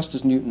 Just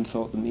as Newton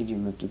thought the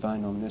medium of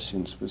divine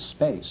omniscience was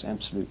space,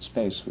 absolute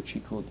space, which he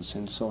called the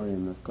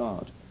sensorium of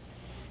God.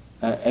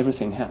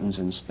 Everything happens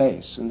in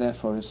space, and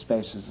therefore if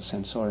space is the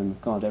sensorium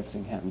of God,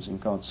 everything happens in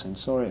God's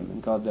sensorium,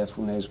 and God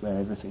therefore knows where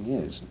everything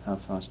is and how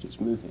fast it's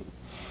moving.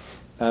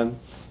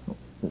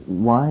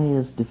 Why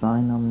is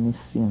divine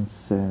omniscience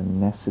a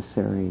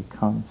necessary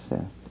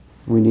concept?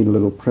 We need a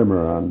little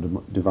primer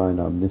on divine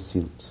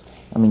omniscience.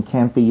 I mean,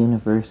 can't the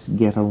universe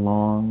get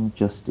along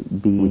just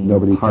being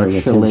nobody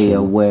partially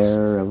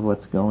aware of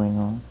what's going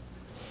on?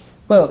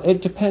 Well,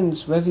 it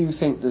depends whether you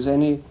think there's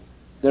any...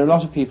 There are a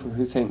lot of people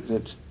who think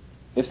that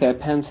if they're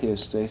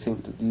pantheists, they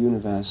think that the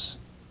universe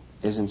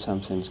is in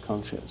some sense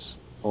conscious,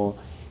 or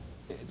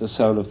the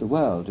soul of the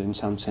world in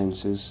some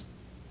sense is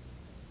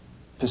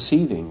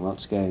perceiving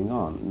what's going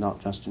on, not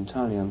just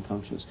entirely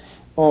unconscious.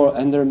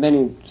 And there are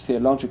many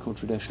theological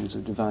traditions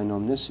of divine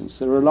omniscience.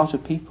 There are a lot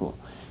of people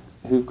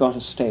who've got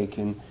a stake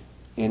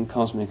in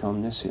cosmic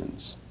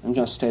omniscience. I'm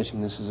just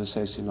stating this as a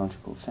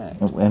sociological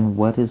fact. And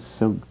what is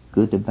so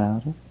good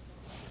about it?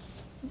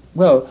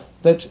 Well,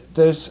 that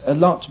there's a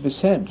lot to be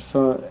said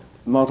for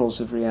models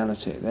of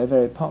reality. They're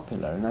very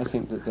popular, and I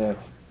think that they're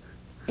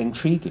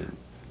intriguing.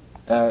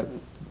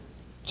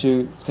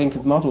 To think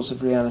of models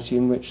of reality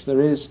in which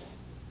there is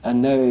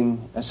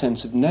a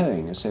sense of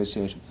knowing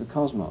associated with the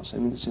cosmos. I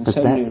mean, it's in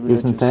so many religious...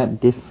 Isn't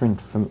that different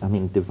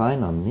from,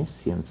 divine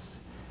omniscience?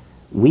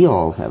 We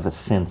all have a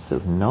sense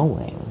of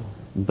knowing,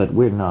 but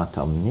we're not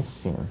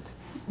omniscient.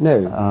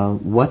 No.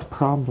 What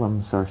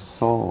problems are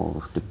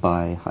solved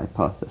by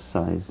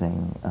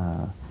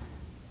hypothesizing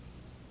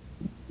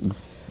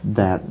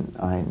that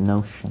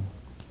notion?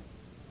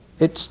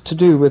 It's to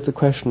do with the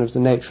question of the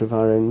nature of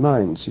our own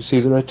minds. You see,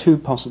 there are two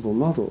possible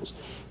models.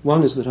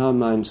 One is that our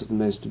minds are the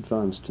most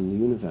advanced in the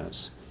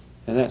universe,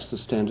 and that's the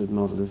standard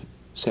model of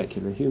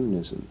secular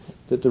humanism,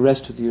 that the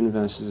rest of the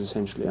universe is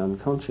essentially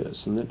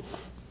unconscious, and that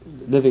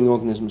living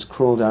organisms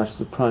crawled out of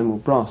the primal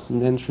broth, and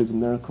then through the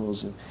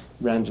miracles of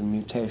random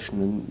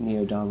mutation and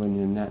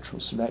neo-Darwinian natural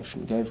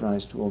selection gave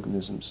rise to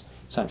organisms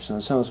such as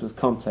ourselves with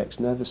complex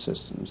nervous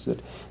systems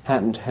that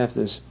happen to have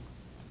this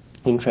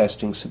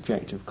interesting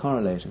subjective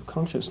correlative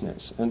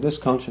consciousness. And this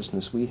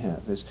consciousness we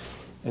have is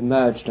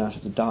emerged out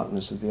of the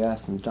darkness of the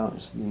earth and the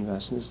darkness of the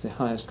universe, and is the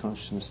highest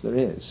consciousness there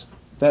is.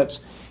 That's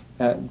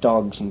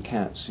dogs and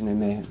cats,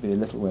 may be a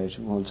little way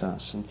towards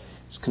us, and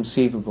it's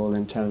conceivable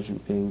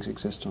intelligent beings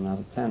exist on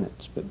other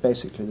planets, but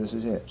basically this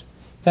is it.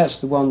 That's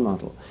the one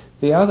model.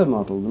 The other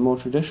model, the more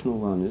traditional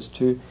one, is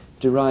to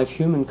derive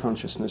human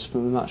consciousness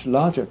from a much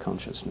larger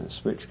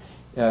consciousness, which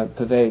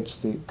pervades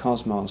the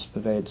cosmos,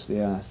 pervades the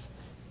earth,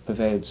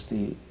 pervades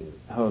the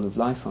whole of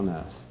life on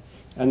earth,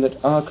 and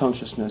that our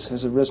consciousness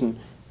has arisen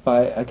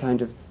by a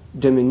kind of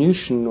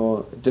diminution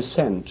or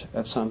descent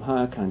of some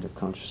higher kind of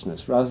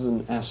consciousness, rather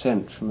than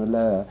ascent from a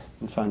lower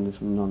and finally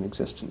from a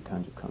non-existent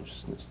kind of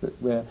consciousness, that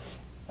we're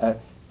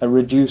a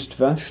reduced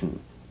version,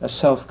 a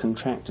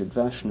self-contracted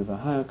version of a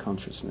higher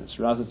consciousness,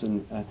 rather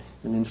than an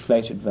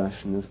inflated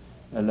version of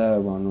a lower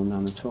one or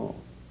none at all.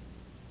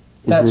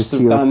 That's the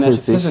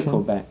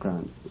metaphysical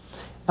background.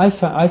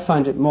 I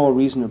find it more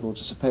reasonable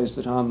to suppose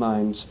that our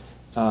minds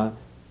are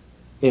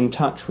in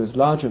touch with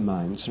larger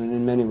minds and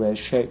in many ways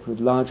shaped with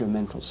larger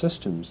mental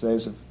systems,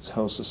 those of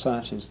whole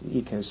societies, the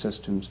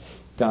ecosystems,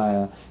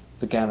 Gaia,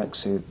 the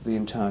galaxy, the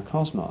entire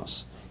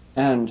cosmos,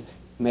 and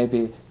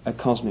maybe a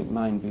cosmic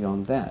mind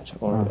beyond that,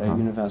 or a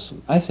universal.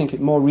 I think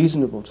it more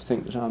reasonable to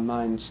think that our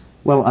minds...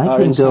 Well, I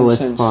can go as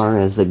far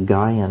as a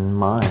Gaian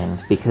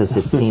mind, because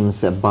it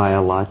seems a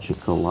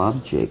biological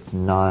object,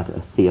 not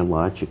a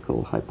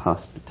theological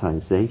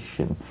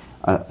hypostatization.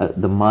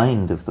 The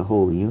mind of the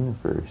whole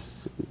universe,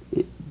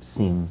 it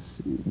seems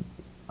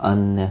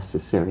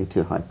unnecessary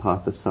to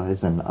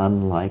hypothesize and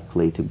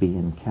unlikely to be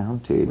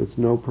encountered. It's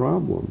no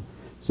problem.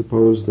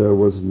 Suppose there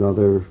was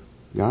another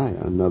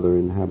Gaia, another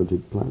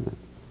inhabited planet.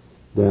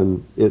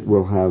 Then it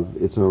will have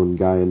its own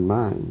Gaian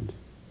mind.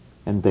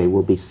 And they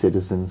will be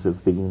citizens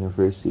of the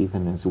universe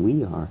even as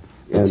we are.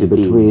 And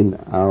between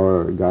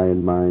our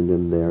Gaian mind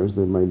and theirs,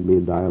 there might be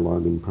a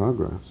dialogue in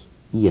progress.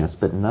 Yes,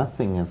 but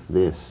nothing of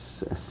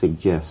this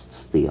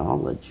suggests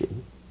theology.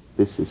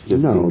 This is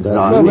just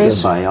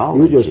exotic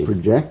biology. You just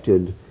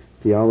projected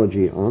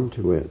theology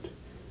onto it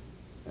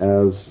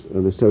as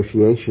an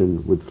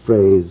association with the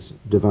phrase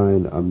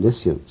divine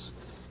omniscience,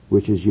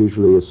 which is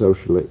usually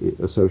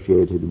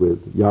associated with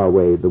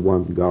Yahweh, the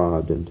one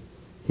God, and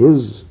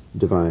His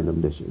divine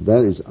omniscience.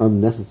 That is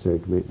unnecessary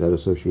to make that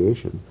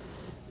association.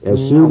 As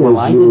soon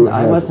as you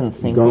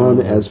have gone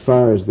as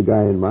far as the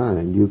guy in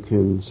mind, you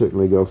can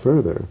certainly go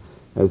further,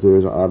 as there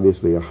is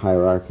obviously a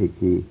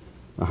hierarchy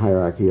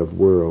of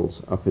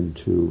worlds up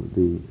into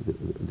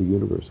the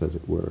universe, as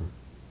it were.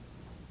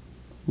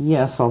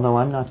 Yes, although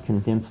I'm not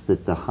convinced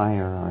that the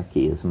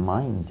hierarchy is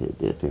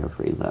minded at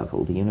every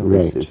level. The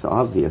universe is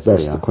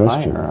obviously a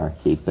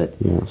hierarchy, but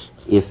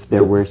if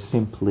there were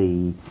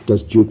simply...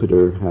 Does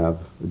Jupiter have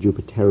a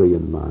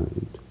Jupiterian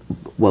mind?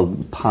 Well,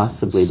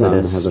 possibly, but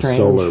a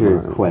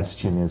stranger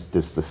question is,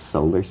 does the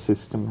solar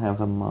system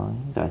have a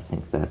mind? I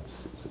think that's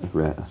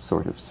a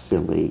sort of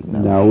silly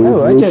notion. Now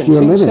we've reached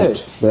your limit.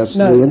 So. That's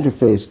the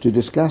interface to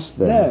discuss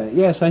then. No,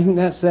 yes, I think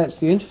that's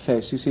the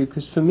interface, you see,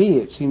 because for me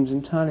it seems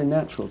entirely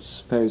natural to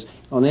suppose,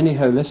 on any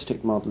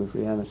holistic model of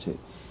reality,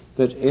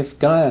 that if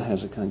Gaia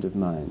has a kind of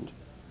mind,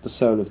 the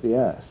soul of the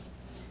Earth,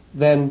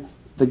 then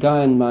the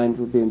Gaian mind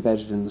will be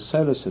embedded in the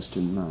solar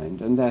system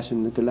mind, and that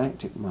in the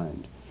galactic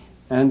mind.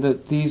 And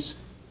that these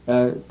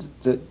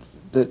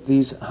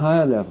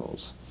higher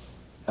levels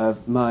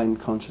of mind,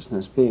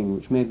 consciousness, being,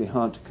 which may be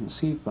hard to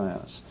conceive by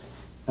us,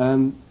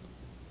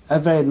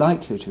 are very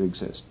likely to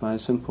exist by a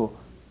simple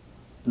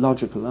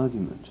logical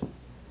argument.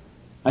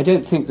 I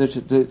don't think that...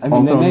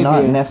 Although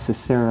not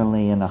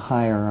necessarily in a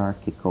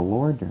hierarchical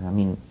order. I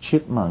mean,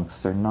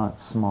 chipmunks are not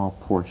small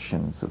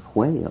portions of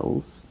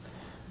whales.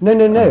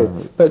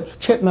 No. But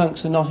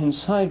chipmunks are not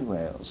inside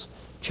whales.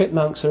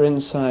 Chipmunks are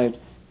inside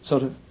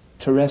sort of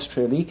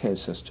terrestrial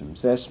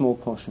ecosystems. They're small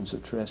portions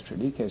of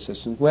terrestrial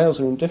ecosystems. Whales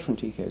are in different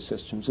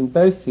ecosystems, and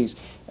both these,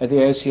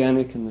 the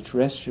oceanic and the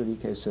terrestrial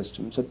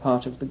ecosystems, are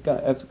part of the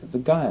Gaia.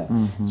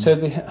 Mm-hmm. So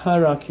the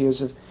hierarchy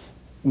is of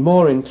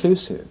more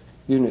inclusive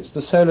units.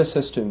 The solar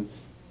system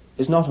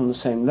is not on the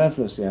same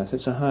level as the Earth.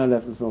 It's a higher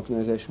level of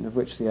organisation of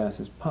which the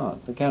Earth is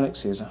part. The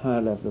galaxy is a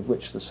higher level of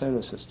which the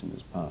solar system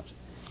is part.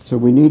 So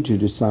we need to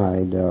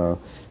decide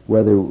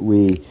whether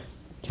we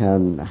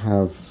can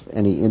have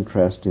any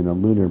interest in a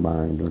lunar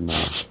mind or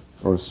not,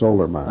 or a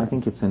solar mind. I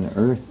think it's an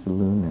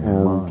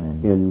Earth-lunar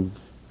mind.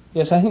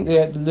 Yes, I think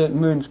the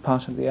moon's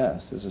part of the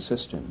Earth as a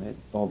system. It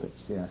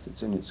orbits the Earth.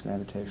 It's in its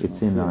gravitational field.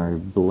 It's in our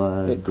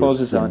blood. It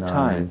causes our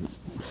time.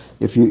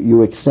 If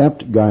you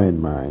accept Gaian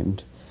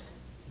mind,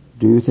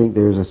 do you think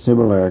there's a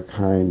similar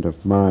kind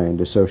of mind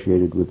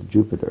associated with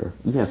Jupiter?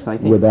 Yes, I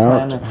think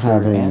without planets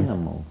having are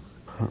animals.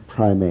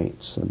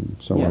 Primates and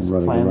so on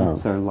running around.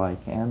 Yes, planets are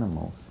like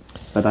animals.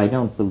 But I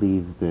don't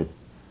believe that...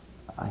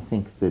 I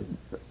think that...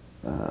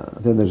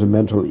 then there's a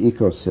mental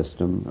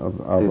ecosystem of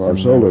our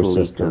solar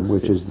system,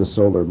 which is the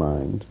solar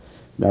mind.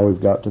 Now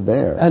we've got to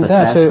there. And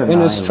that,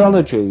 in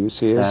astrology, you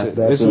see, is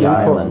the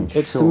island.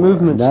 It's the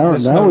movement. Now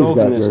we've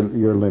got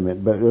your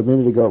limit. But a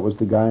minute ago it was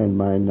the Gaian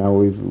mind. Now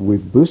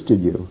we've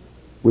boosted you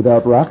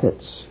without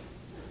rockets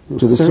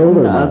to the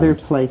solar mind. Other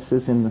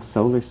places in the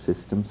solar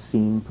system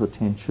seem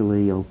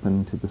potentially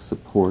open to the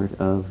support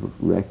of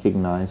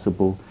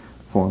recognizable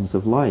forms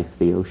of life,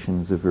 the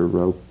oceans of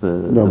Europa.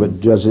 No, but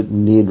does it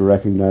need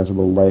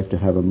recognizable life to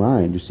have a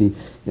mind? You see,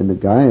 in the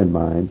Gaian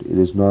mind, it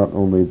is not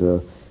only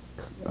the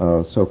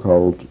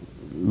so-called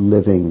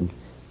living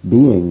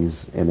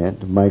beings in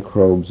it,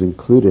 microbes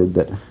included,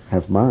 that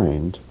have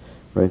mind,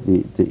 right?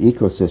 The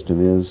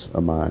ecosystem is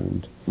a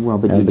mind. Well,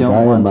 but you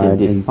don't want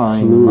to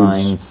define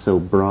mind so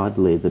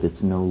broadly that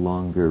it's no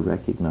longer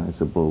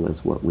recognizable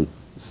as what we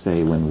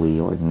say when we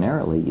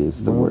ordinarily use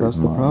the word that's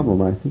mind. The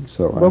problem. I think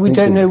so. Well, we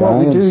don't know what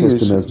we do use. The Gaian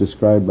system, as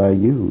described by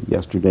you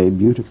yesterday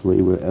beautifully,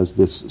 as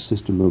this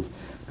system of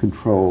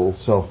control,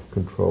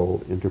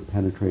 self-control,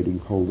 interpenetrating,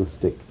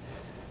 holistic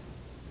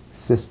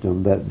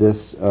system, that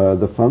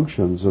the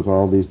functions of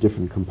all these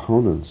different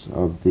components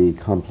of the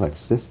complex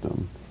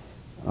system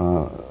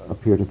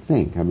appear to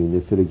think. I mean,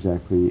 they fit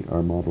exactly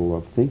our model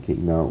of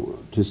thinking. Now,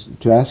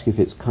 to ask if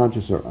it's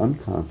conscious or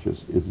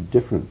unconscious is a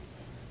different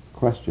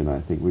question,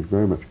 I think, which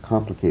very much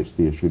complicates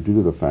the issue due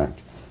to the fact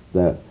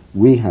that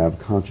we have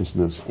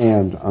consciousness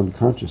and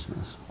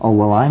unconsciousness. Oh,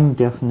 well, I'm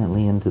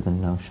definitely into the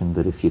notion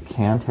that if you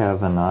can't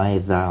have an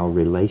I-thou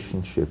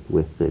relationship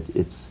with it,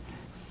 it's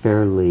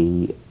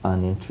fairly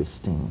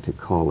uninteresting to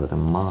call it a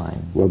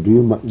mind. Well, do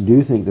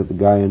you think that the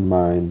Gaian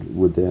mind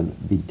would then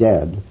be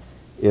dead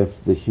if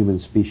the human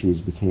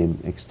species became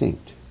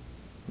extinct?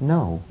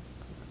 No,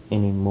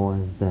 any more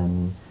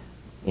than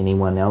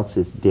anyone else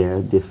is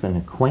dead if an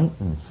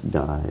acquaintance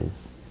dies.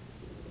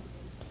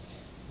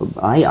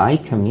 I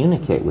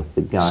communicate with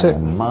the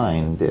Gaian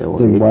mind.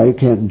 Then why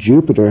can't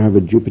Jupiter have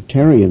a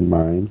Jupiterian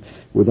mind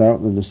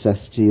without the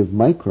necessity of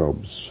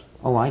microbes?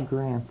 Oh, I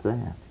grant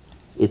that.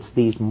 It's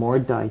these more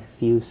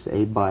diffuse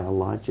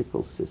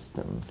abiological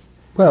systems.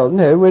 Well,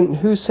 no.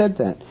 Who said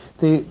that?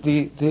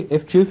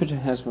 If Jupiter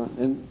has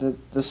one,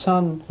 the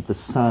Sun. The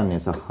Sun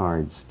is a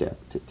hard step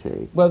to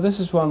take. Well, this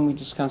is one we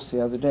discussed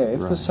the other day.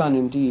 If right. the Sun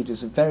indeed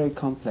is a very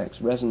complex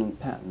resonant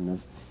pattern of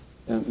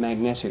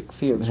magnetic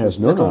fields. It has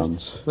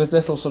neurons. With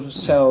little sort of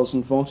cells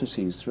and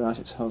vortices throughout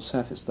its whole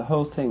surface. The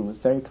whole thing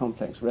with very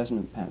complex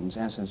resonant patterns,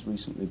 as has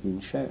recently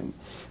been shown,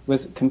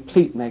 with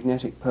complete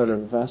magnetic polar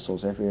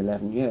reversals every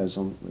 11 years,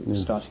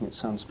 starting at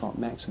sunspot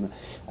maxima,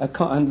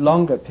 and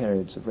longer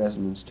periods of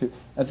resonance too.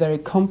 A very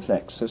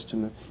complex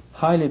system of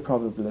highly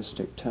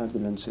probabilistic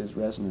turbulences,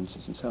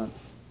 resonances, and so on.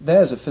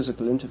 There's a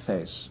physical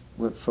interface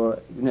for,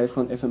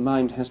 if a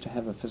mind has to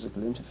have a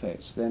physical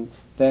interface, then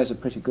there's a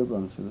pretty good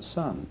one for the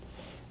sun.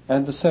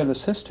 And the solar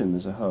system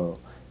as a whole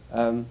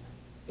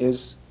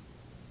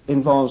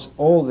involves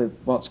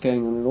what's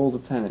going on in all the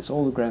planets,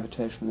 all the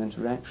gravitational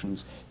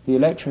interactions, the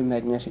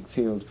electromagnetic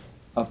field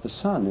of the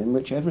sun, in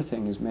which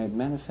everything is made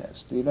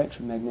manifest. The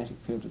electromagnetic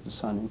field of the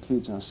sun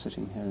includes us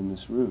sitting here in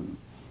this room.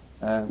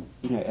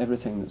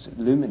 Everything that's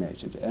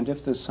illuminated. And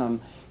if there's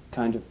some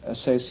kind of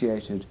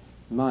associated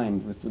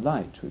mind with the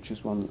light, which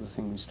is one of the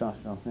things we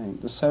started off knowing,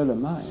 the solar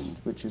mind,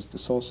 which is the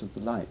source of the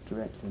light,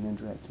 directly and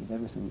indirectly, of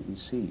everything that we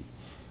see,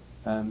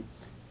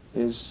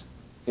 is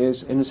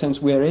in a sense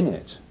we're in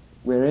it.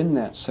 We're in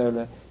that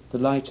solar. The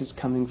light is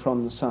coming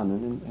from the sun,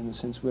 and in a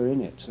sense we're in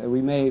it. So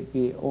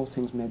all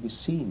things may be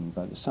seen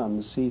by the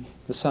sun.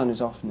 The sun is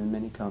often in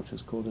many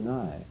cultures called an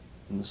eye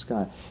in the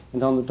sky.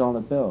 And on the dollar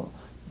bill,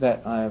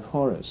 that eye of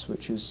Horus,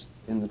 which is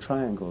in the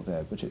triangle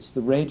there, but it's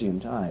the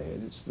radiant eye.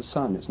 It's the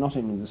sun. It's not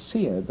only the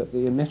seer, but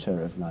the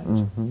emitter of light,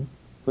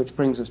 which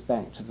brings us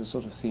back to the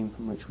sort of theme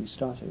from which we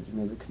started,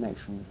 the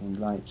connection between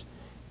light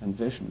and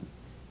vision.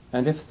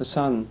 And if the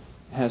sun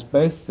has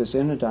both this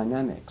inner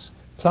dynamics,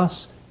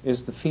 plus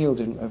is the field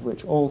of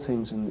which all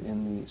things in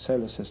the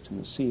solar system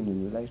are seen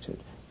and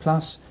related,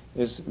 plus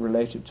is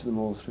related to them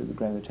all through the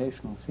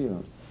gravitational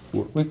field,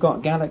 we've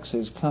got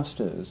galaxies,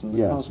 clusters, and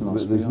the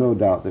cosmos. But there's no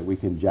doubt that we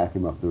can jack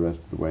him up the rest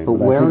of the way. But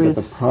I think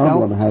that the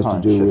problem has to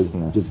do with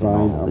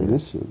divine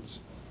omniscience.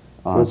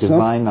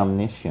 Divine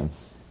omniscience.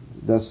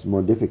 That's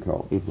more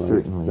difficult. It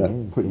certainly is.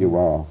 That put you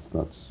off.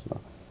 That's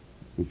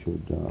we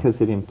should. Because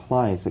it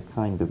implies a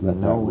kind of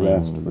knowing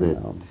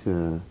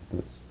that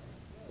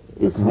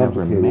is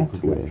never met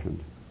with.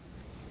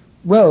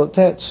 Well,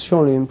 that's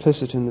surely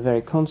implicit in the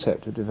very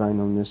concept of divine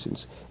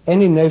omniscience.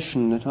 Any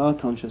notion that our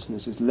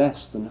consciousness is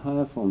less than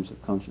higher forms of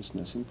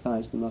consciousness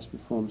implies there must be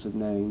forms of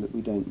knowing that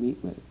we don't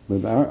meet with.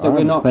 But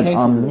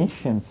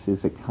omniscience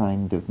is a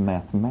kind of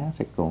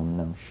mathematical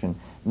notion,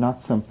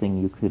 not something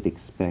you could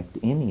expect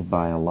any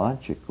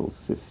biological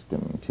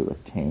system to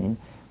attain.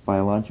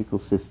 Biological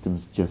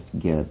systems just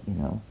get,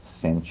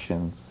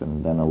 sentience,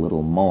 and then a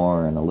little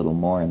more, and a little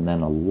more, and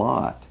then a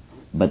lot.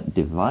 But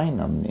divine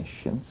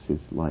omniscience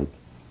is like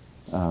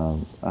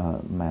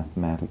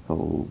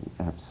mathematical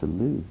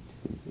absolute.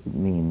 It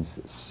means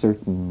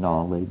certain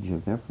knowledge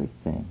of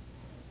everything.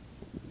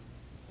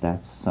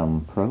 That's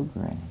some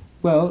program.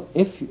 Well,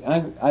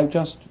 I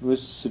just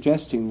was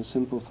suggesting the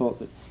simple thought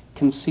that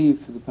conceive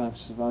for the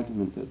purpose of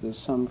argument that there's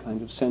some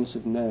kind of sense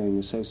of knowing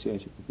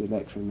associated with the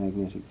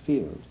electromagnetic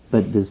field.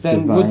 But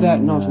then would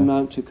that not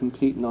amount to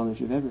complete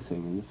knowledge of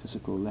everything in the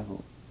physical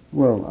level?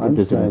 Well,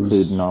 does it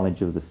include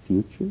knowledge of the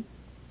future?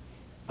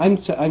 I'm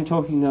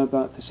talking now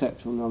about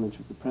perceptual knowledge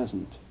of the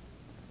present.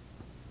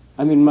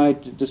 My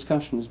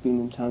discussion has been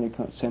entirely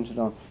centered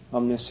on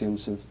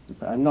omniscience of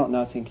the I'm not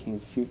now thinking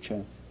of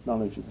future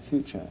knowledge of the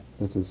future.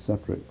 That's a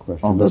separate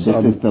question. Although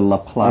this is the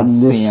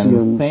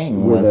Laplacian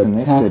thing, wasn't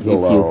it?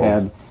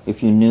 That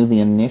if you knew the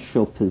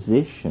initial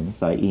positions,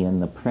 i.e. in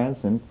the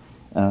present,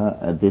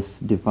 this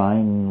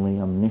divinely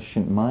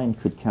omniscient mind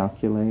could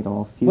calculate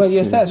all future. Well,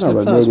 yes, that's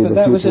Laplace, but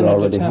that was in a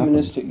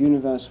deterministic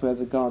universe where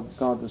the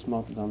God was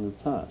modelled on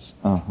Laplace.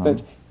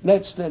 But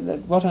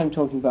what I'm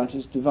talking about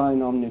is divine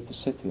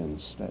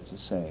omnipercipience, let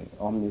us say,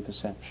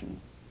 omniperception.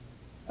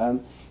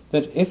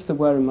 That if there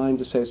were a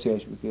mind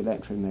associated with the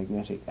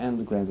electromagnetic and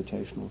the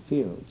gravitational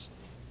fields,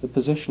 the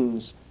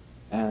positions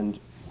and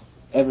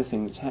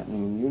everything that's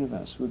happening in the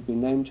universe would be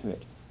known to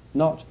it,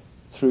 not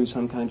through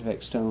some kind of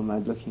external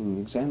mind looking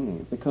and examining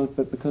it,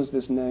 but because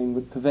this knowing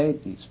would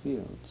pervade these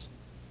fields.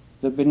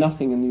 There'd be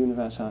nothing in the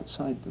universe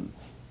outside them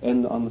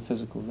on the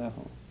physical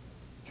level.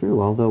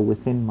 True, although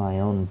within my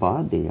own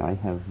body I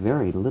have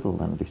very little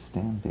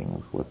understanding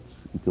of what's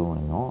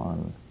going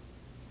on.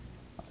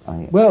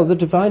 Well, the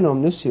divine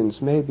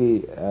omniscience may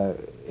be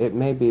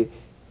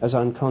as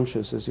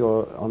unconscious as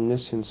your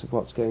omniscience of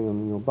what's going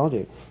on in your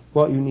body.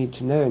 What you need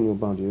to know in your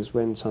body is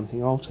when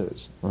something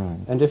alters. Right.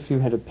 And if you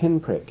had a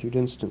pinprick, you'd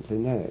instantly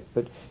know it.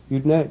 But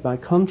you'd know it by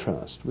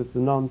contrast with the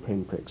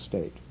non-pinprick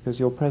state, because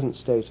your present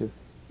state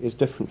is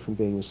different from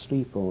being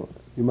asleep or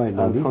you might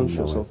not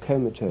unconscious or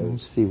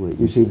comatose.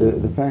 You see,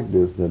 the fact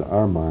is that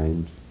our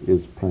mind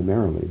is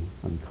primarily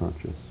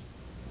unconscious.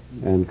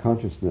 And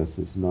consciousness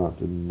is not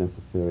a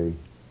necessary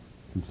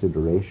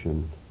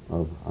consideration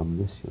of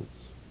omniscience.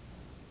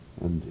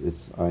 And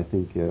it's, I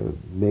think, a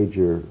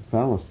major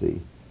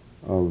fallacy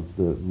of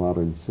the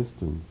modern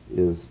system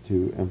is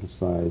to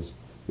emphasize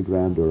the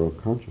grandeur of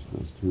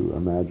consciousness. To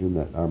imagine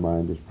that our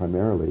mind is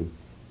primarily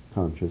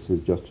conscious is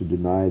just to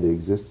deny the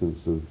existence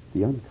of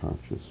the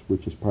unconscious,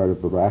 which is part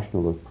of the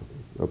rational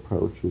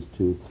approach, is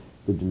to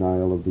the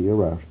denial of the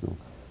irrational.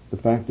 The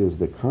fact is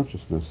that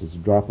consciousness is a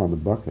drop on the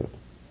bucket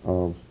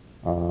of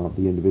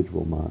the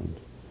individual mind.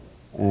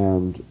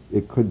 And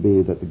it could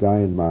be that the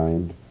Gaian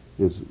mind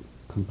is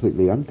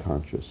completely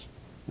unconscious,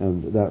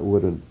 and that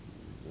wouldn't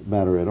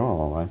matter at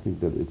all. I think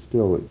that it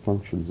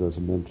functions as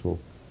a mental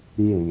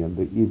being, and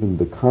even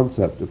the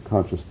concept of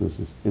consciousness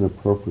is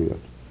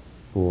inappropriate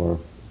for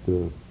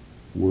the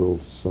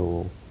world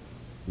soul,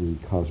 the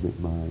cosmic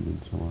mind, and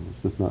so on.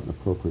 It's just not an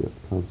appropriate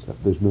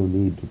concept. There's no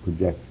need to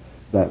project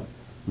that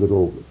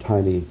little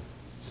tiny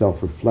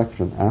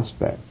self-reflection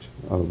aspect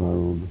of our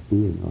own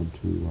being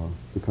onto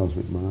the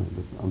cosmic mind.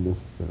 It's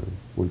unnecessary.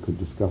 One could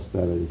discuss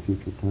that at a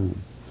future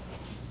time.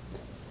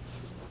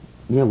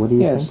 Yeah, what do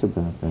you think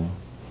about that?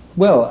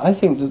 Well, I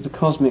think that the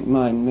cosmic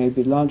mind may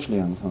be largely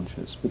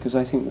unconscious, because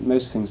I think that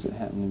most things that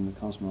happen in the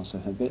cosmos are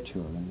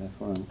habitual and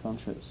therefore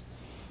unconscious.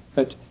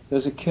 But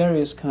there's a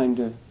curious kind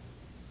of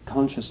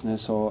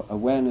consciousness or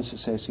awareness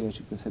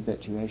associated with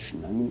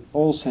habituation. I mean,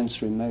 all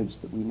sensory modes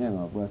that we know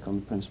of work on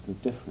the principle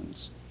of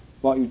difference.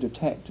 What you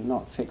detect are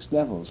not fixed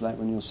levels, like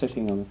when you're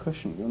sitting on a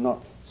cushion. You're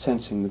not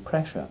sensing the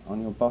pressure on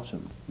your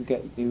bottom.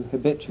 You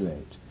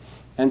habituate.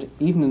 And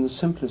even in the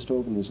simplest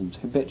organisms,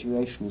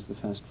 habituation is the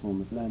first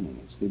form of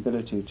learning. It's the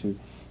ability to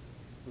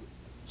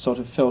sort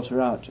of filter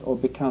out or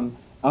become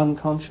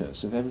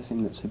unconscious of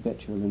everything that's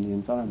habitual in the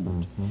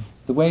environment. Mm-hmm.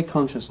 The way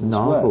consciousness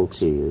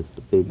Novelty works, is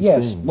the big thing.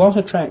 Yes, what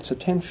attracts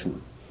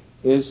attention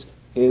is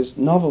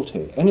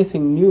novelty.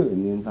 Anything new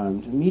in the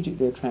environment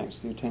immediately attracts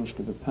the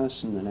attention of a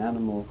person, an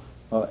animal,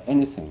 or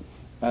anything.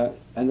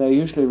 And they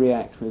usually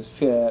react with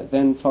fear,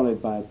 then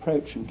followed by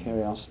approach and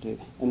curiosity,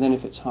 and then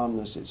if it's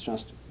harmless, it's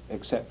just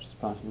accepted as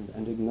part of it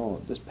and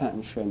ignored. This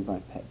pattern shown by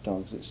pet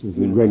dogs. It's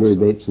Gregory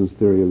Bateson's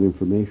theory of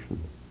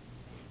information.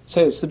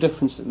 So it's the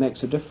difference that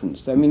makes a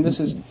difference. I mean, this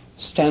is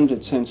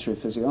standard sensory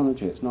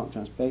physiology. It's not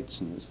just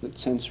Bateson. It's that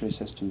sensory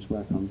systems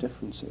work on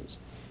differences,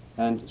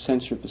 and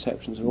sensory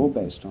perceptions are all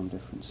based on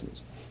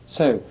differences.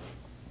 So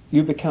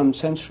you become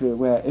sensorily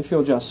aware. If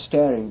you're just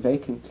staring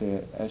vacantly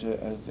at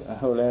a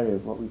whole area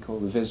of what we call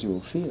the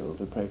visual field,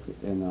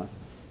 appropriately enough,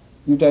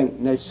 you don't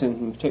notice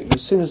anything particular.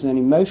 As soon as there's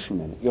any motion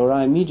in it, your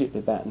eye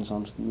immediately battens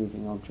onto the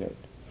moving object.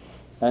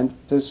 And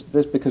there's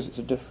because it's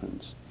a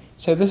difference.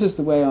 So this is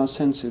the way our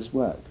senses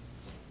work.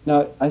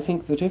 Now, I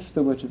think that if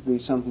there were to be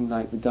something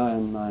like the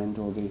Gaian mind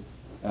or the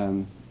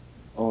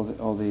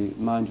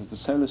mind of the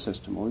solar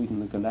system, or even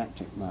the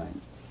galactic mind,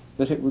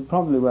 that it would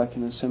probably work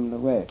in a similar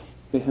way.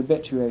 Be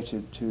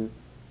habituated to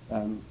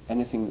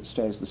anything that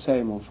stays the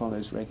same or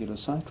follows regular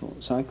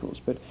cycles.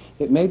 But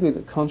it may be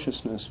that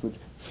consciousness would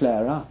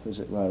flare up, as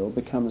it were, or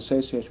become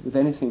associated with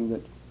anything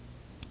that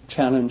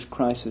challenge,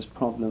 crisis,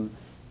 problem,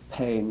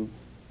 pain,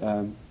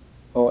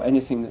 or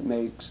anything that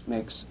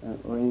makes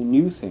or any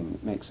new thing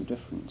that makes a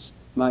difference.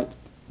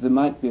 There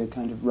might be a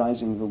kind of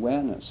rising of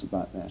awareness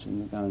about that in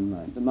the Gaian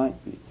mind. There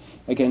might be,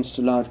 against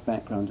a large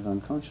background of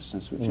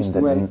unconsciousness, which is the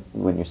way...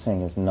 What you're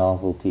saying is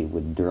novelty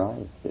would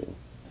drive this.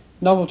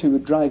 Novelty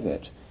would drive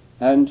it,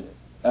 and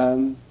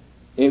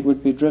it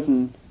would be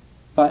driven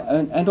by...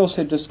 And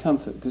also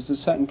discomfort, because there's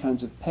certain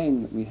kinds of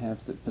pain that we have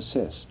that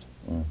persist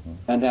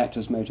and act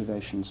as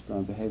motivations for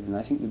our behavior. And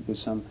I think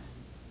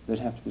there'd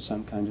have to be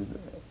some kind of...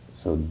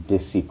 So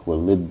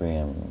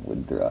disequilibrium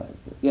would drive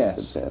it. Yes.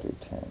 Is a better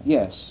term.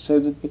 Yes. So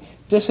there'd be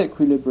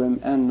disequilibrium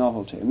and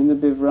novelty. I mean,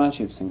 there'd be a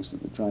variety of things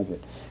that would drive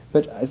it.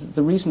 But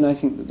the reason I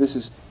think that this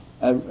is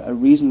a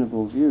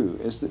reasonable view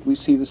is that we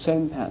see the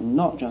same pattern,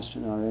 not just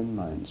in our own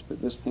minds,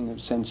 but this thing of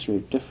sensory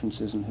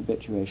differences and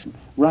habituation,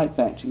 right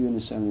back to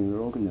unicellular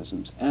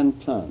organisms and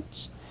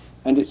plants.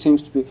 And it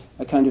seems to be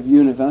a kind of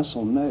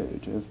universal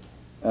mode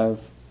of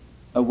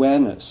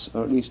awareness,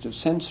 or at least of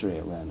sensory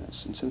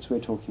awareness. And since we're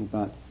talking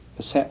about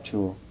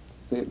perceptual,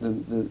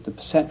 the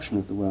perception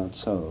of the world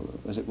soul,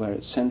 as it were,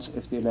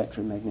 if the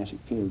electromagnetic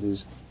field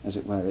is, as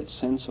it were, its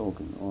sense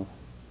organ or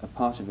a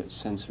part of its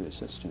sensory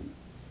system,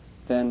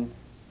 then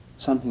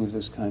something of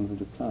this kind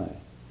would apply.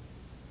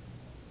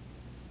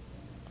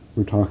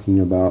 We're talking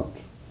about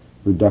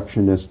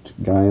reductionist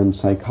Gaian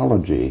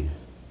psychology.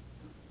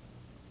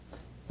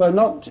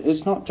 Well,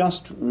 it's not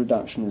just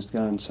reductionist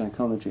Gaian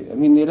psychology. I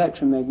mean, the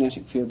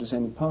electromagnetic field is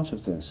only part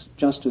of this,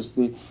 just as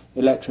the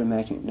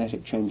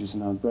electromagnetic changes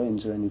in our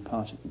brains are only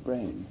part of the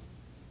brain.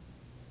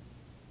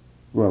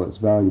 Well, it's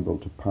valuable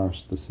to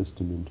parse the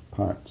system into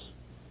parts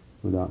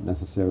without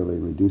necessarily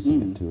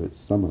reducing it to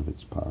some of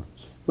its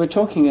parts. We're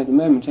talking at the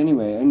moment,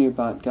 anyway, only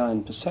about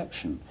Gaian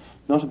perception,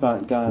 not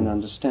about Gaian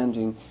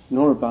understanding,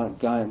 nor about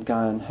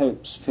Gaian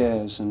hopes,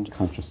 fears, and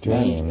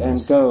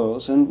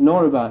goals, and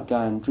nor about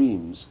Gaian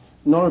dreams,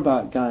 nor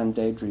about Gaian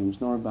daydreams,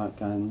 nor about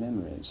Gaian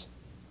memories.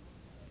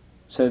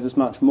 So there's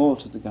much more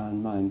to the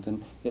Gaian mind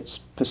than its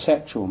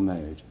perceptual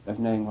mode of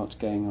knowing what's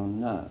going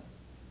on now.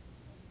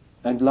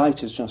 And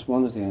light is just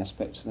one of the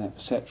aspects of that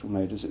perceptual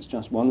mode, as it's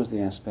just one of the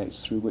aspects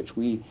through which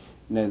we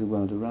know the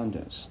world around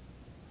us.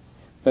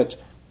 But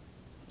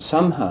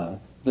somehow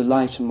the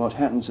light and what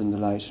happens in the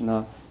light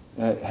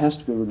has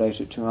to be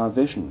related to our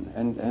vision.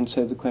 And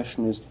so the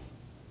question is,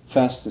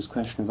 First, this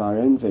question of our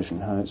own vision,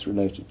 how it's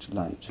related to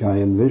light.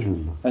 Gaian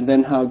vision. And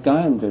then how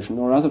Gaian vision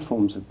or other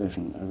forms of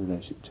vision are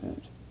related to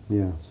it.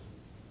 Yes.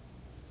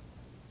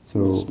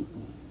 So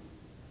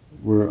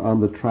we're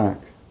on the track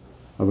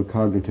of a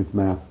cognitive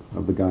map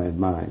of the Gaian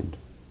mind.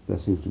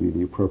 That seems to be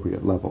the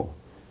appropriate level.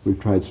 We've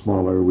tried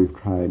smaller, we've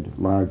tried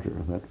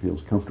larger. That feels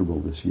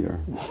comfortable this year.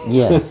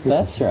 Yes,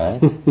 that's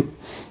right.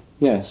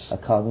 Yes. A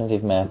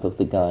cognitive map of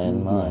the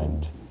Gaian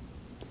mind.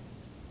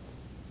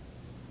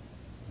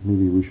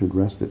 Maybe we should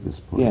rest at this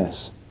point.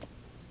 Yes.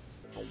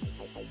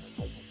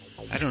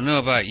 I don't know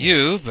about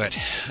you, but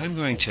I'm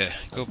going to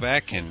go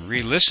back and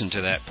re-listen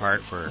to that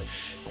part where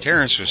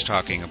Terence was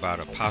talking about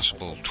a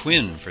possible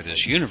twin for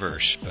this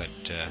universe,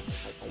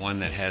 but one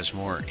that has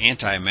more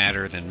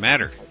antimatter than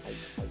matter.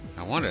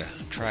 I want to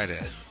try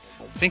to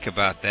think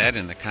about that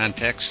in the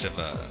context of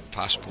a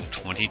possible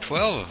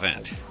 2012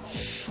 event.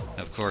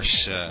 Of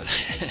course,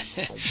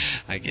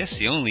 I guess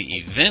the only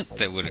event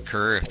that would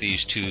occur if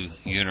these two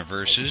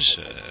universes,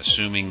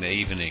 assuming they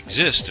even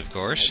exist, of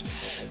course,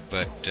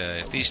 but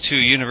if these two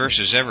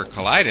universes ever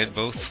collided,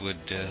 both would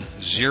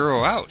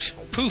zero out.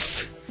 Poof!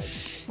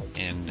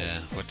 And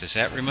what does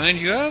that remind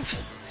you of?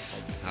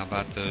 How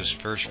about those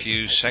first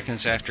few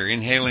seconds after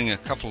inhaling a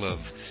couple of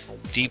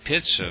deep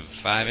hits of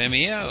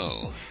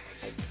 5-MeO?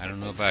 I don't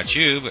know about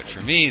you, but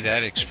for me,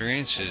 that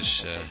experience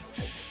is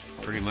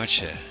pretty much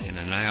an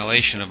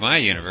annihilation of my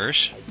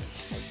universe.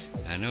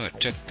 I know it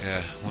took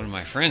one of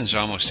my friends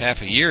almost half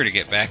a year to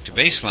get back to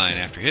baseline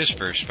after his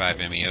first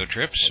 5-MeO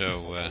trip,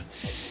 so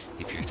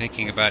if you're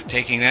thinking about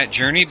taking that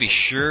journey, be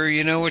sure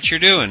you know what you're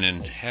doing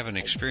and have an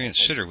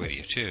experienced sitter with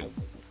you, too.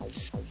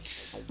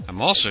 I'm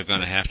also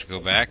going to have to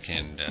go back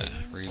and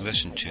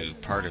re-listen to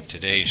part of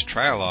today's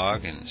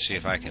trialogue and see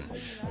if I can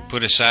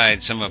put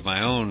aside some of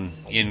my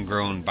own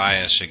ingrown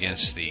bias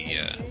against the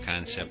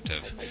concept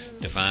of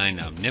divine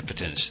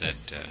omnipotence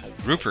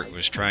that Rupert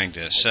was trying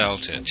to sell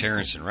to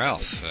Terence and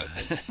Ralph,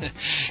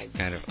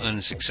 kind of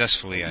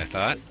unsuccessfully, I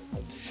thought.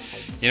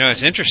 You know,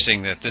 it's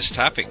interesting that this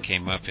topic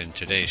came up in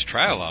today's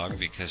trialogue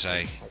because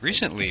I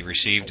recently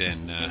received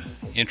an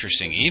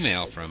interesting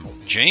email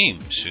from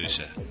James, who's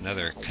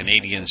another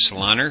Canadian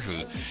saloner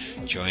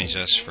who joins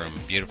us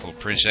from beautiful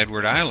Prince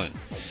Edward Island.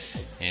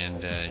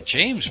 And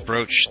James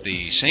broached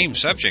the same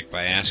subject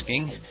by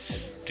asking,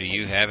 do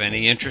you have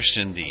any interest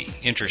in the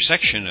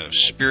intersection of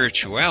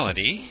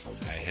spirituality,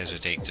 I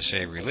hesitate to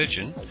say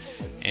religion,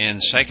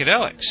 and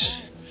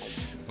psychedelics?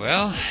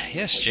 Well,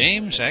 yes,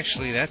 James,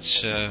 actually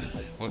that's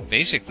what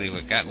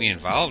got me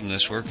involved in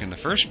this work in the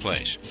first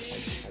place.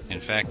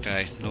 In fact,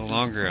 I no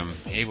longer am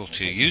able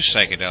to use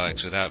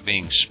psychedelics without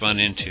being spun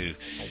into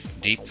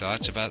deep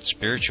thoughts about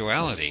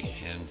spirituality.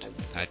 And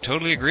I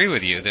totally agree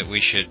with you that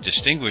we should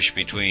distinguish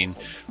between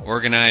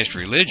organized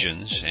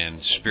religions and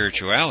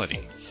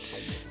spirituality.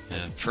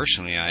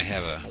 Personally, I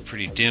have a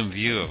pretty dim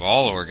view of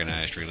all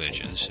organized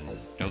religions and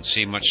don't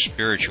see much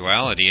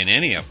spirituality in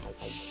any of them.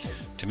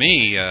 To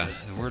me,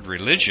 the word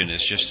religion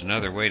is just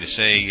another way to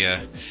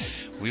say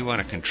we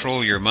want to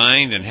control your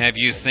mind and have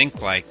you think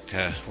like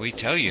we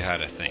tell you how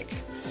to think.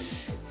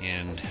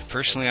 And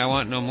personally, I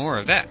want no more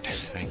of that.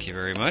 Thank you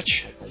very much.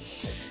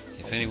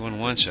 If anyone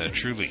wants a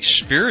truly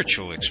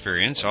spiritual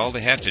experience, all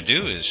they have to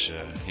do is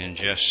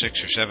ingest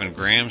 6 or 7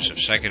 grams of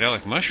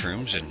psychedelic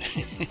mushrooms, and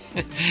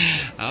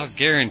I'll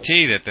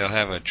guarantee that they'll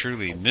have a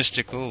truly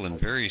mystical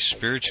and very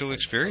spiritual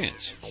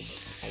experience.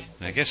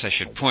 And I guess I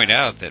should point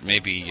out that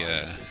maybe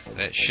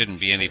that shouldn't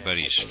be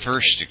anybody's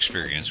first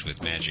experience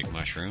with magic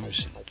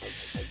mushrooms.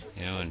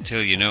 You know,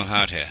 until you know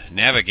how to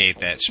navigate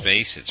that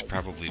space, it's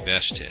probably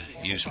best to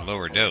use a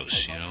lower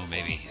dose. You know,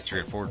 maybe 3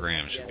 or 4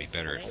 grams would be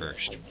better at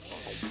first.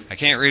 I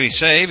can't really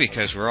say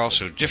because we're all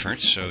so different,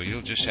 so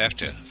you'll just have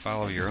to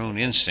follow your own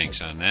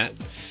instincts on that.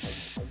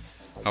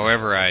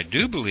 However, I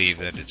do believe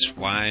that it's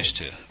wise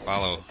to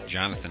follow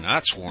Jonathan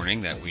Ott's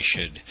warning that we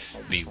should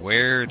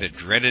beware the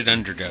dreaded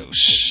underdose.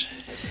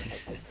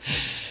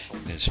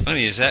 As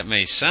funny as that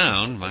may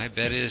sound, my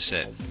bet is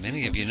that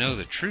many of you know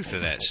the truth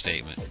of that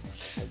statement.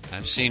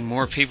 I've seen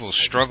more people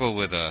struggle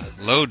with a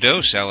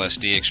low-dose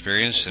LSD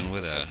experience than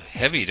with a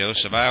heavy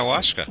dose of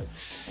ayahuasca.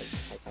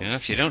 You know,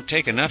 if you don't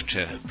take enough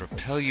to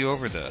propel you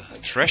over the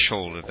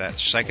threshold of that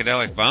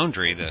psychedelic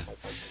boundary, the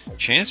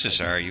chances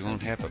are you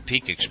won't have a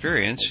peak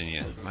experience, and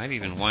you might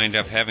even wind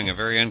up having a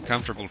very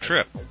uncomfortable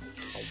trip.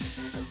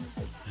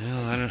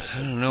 Well, I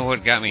don't know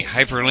what got me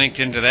hyperlinked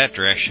into that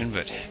direction,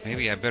 but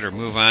maybe I better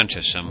move on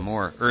to some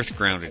more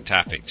earth-grounded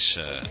topics,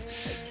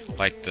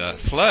 like the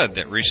flood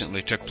that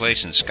recently took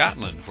place in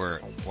Scotland, where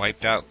it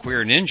wiped out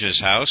Queer Ninja's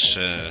house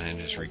and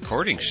his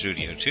recording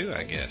studio, too,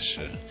 I guess.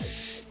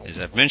 As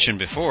I've mentioned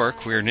before,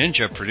 Queer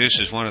Ninja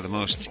produces one of the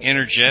most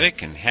energetic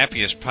and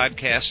happiest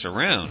podcasts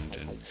around,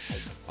 and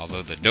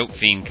although the Dope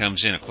Fiend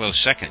comes in a close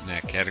second in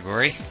that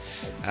category,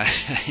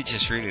 I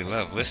just really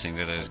love listening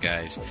to those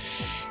guys.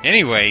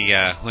 Anyway,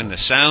 when the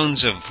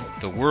sounds of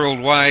the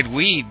worldwide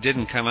weed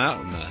didn't come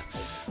out in the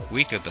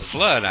week of the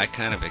flood, I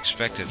kind of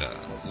expected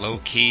a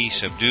low-key,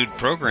 subdued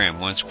program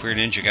once Queer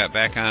Ninja got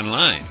back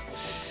online.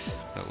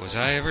 But was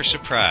I ever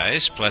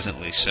surprised,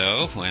 pleasantly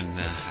so, when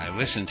I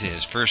listened to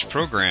his first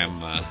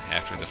program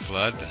after the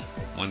flood, the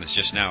one that's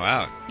just now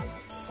out.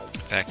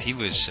 In fact, he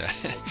was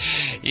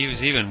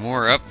even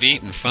more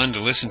upbeat and fun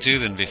to listen to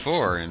than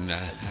before, and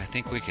I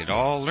think we could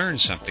all learn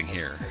something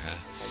here.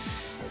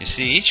 You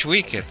see, each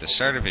week at the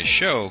start of his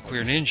show,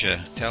 Queer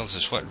Ninja tells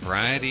us what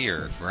variety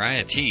or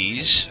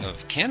varieties of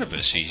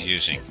cannabis he's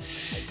using.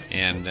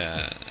 And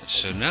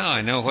so now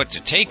I know what to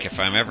take if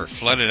I'm ever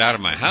flooded out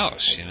of my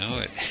house. You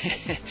know,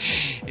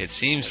 it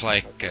seems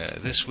like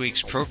this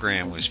week's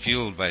program was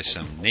fueled by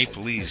some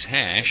Nepalese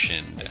hash,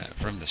 and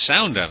from the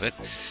sound of it,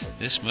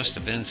 this must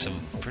have been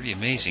some pretty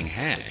amazing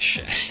hash.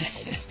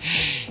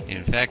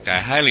 In fact,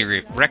 I highly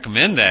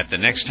recommend that the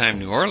next time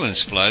New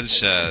Orleans floods,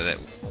 that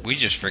we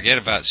just forget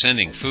about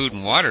sending food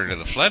and water to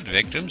the flood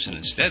victims and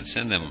instead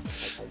send them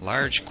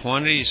large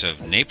quantities of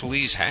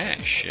Nepalese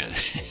hash.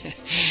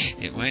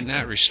 It might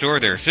not restore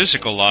their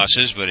physical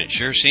losses, but it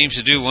sure seems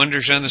to do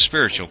wonders on the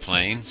spiritual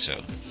plane.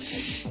 So,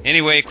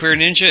 anyway, Queer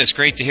Ninja, it's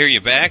great to hear you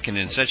back and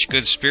in such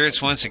good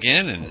spirits once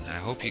again, and I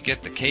hope you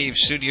get the Cave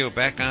Studio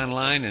back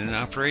online and in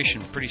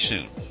operation pretty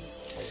soon.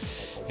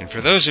 And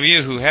for those of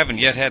you who haven't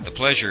yet had the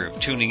pleasure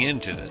of tuning in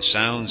to the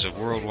sounds of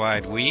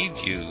worldwide weed,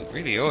 you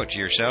really owe it to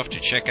yourself to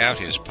check out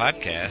his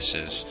podcasts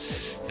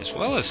as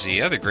well as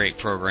the other great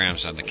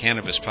programs on the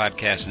Cannabis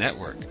Podcast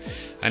Network.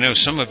 I know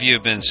some of you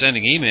have been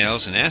sending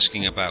emails and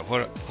asking about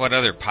what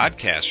other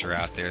podcasts are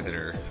out there that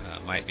are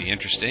might be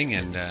interesting,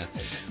 and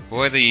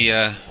boy,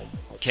 the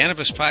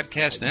Cannabis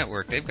Podcast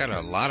Network, they've got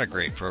a lot of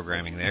great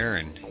programming there,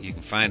 and you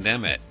can find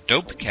them at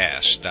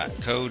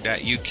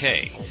dopecast.co.uk.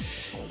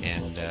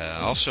 And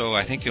also,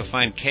 I think you'll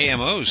find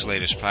KMO's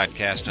latest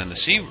podcast on the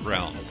Sea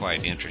Realm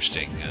quite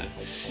interesting.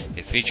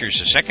 It features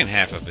the second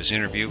half of his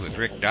interview with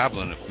Rick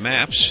Doblin of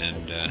MAPS,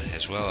 and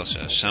as well as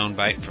a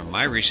soundbite from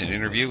my recent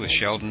interview with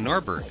Sheldon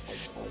Norberg.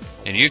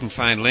 And you can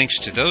find links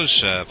to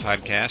those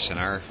podcasts on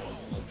our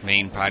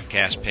main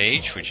podcast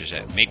page, which is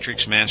at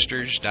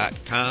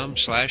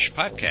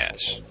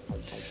matrixmasters.com/podcasts.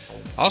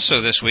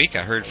 Also this week,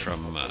 I heard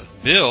from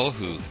Bill,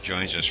 who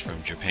joins us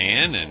from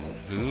Japan, and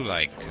who,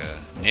 like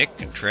Nick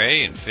and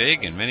Trey and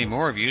Fig and many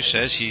more of you,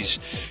 says he's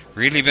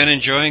really been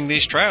enjoying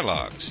these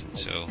trialogues. And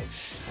so,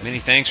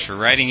 many thanks for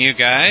writing, you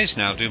guys,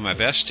 and I'll do my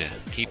best to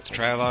keep the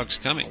trialogues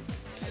coming.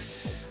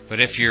 But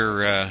if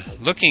you're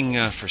looking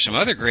for some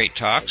other great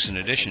talks in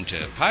addition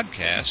to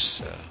podcasts,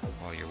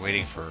 while you're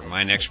waiting for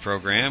my next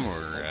program,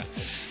 or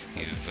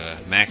you've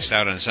maxed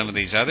out on some of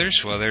these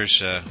others, well, there's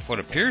what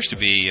appears to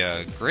be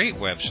a great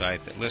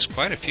website that lists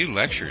quite a few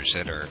lectures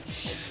that are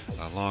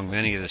along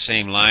many of the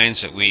same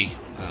lines that we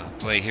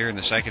play here in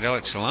the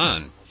Psychedelic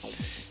Salon.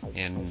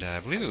 And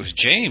I believe it was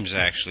James,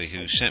 actually,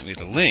 who sent me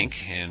the link,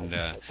 and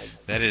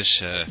that is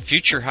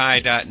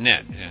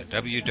futurehi.net,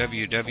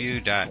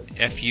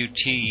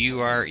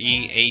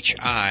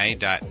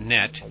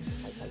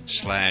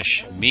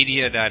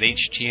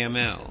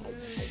 www.futurehi.net/media.html.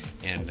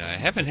 And I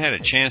haven't had a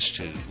chance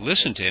to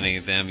listen to any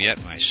of them yet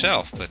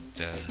myself, but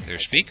their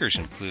speakers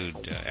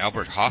include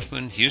Albert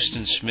Hoffman,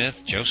 Houston Smith,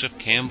 Joseph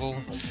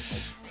Campbell,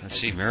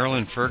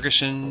 Marilyn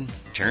Ferguson,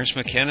 Terence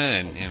McKenna,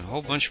 and a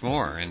whole bunch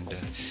more. And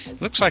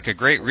it looks like a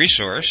great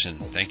resource,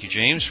 and thank you,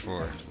 James,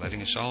 for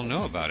letting us all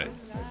know about it.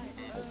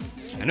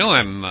 I know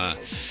I'm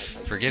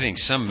forgetting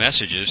some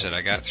messages that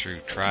I got through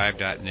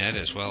tribe.net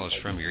as well as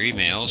from your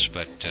emails,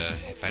 but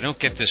if I don't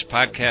get this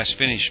podcast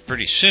finished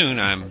pretty soon,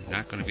 I'm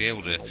not going to be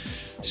able to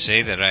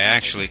say that I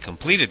actually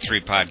completed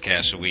 3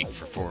 podcasts a week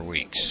for 4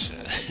 weeks.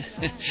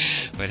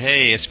 But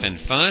hey, it's been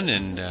fun,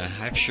 and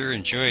I've sure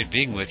enjoyed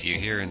being with you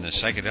here in the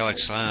Psychedelic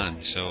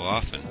Salon so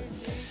often.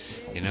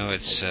 You know,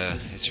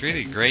 it's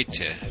really great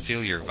to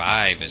feel your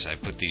vibe as I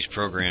put these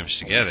programs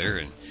together,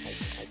 and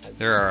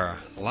there are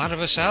a lot of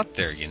us out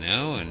there, you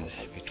know, and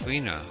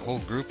between a whole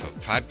group of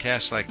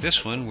podcasts like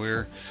this one,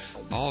 we're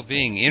all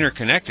being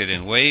interconnected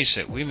in ways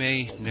that we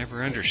may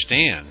never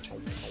understand.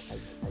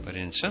 But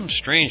in some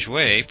strange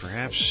way,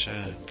 perhaps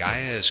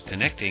Gaia is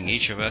connecting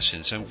each of us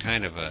in some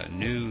kind of a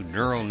new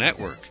neural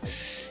network,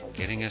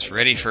 getting us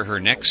ready for her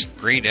next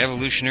great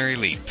evolutionary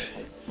leap.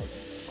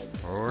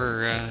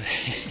 Or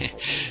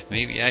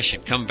maybe I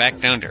should come back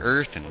down to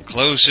Earth and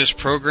close this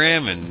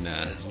program and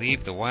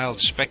leave the wild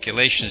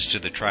speculations to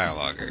the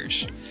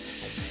trialoguers.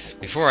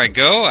 Before I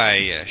go,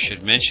 I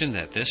should mention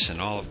that this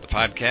and all of the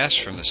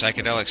podcasts from the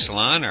Psychedelic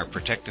Salon are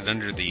protected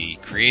under the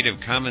Creative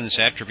Commons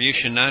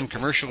Attribution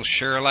Non-Commercial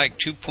Share-alike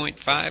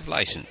 2.5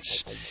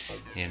 license.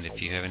 And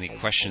if you have any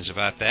questions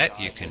about that,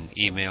 you can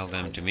email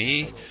them to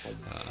me.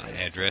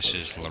 Address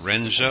is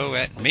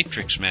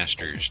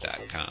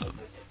lorenzo@matrixmasters.com.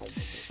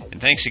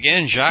 And thanks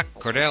again, Jacques,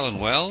 Cordell, and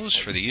Wells,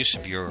 for the use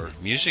of your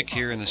music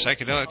here in the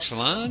Psychedelic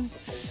Salon.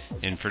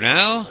 And for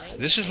now,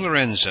 this is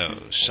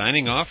Lorenzo,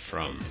 signing off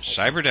from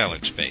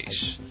Cyberdelic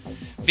Space.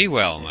 Be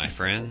well, my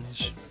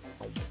friends.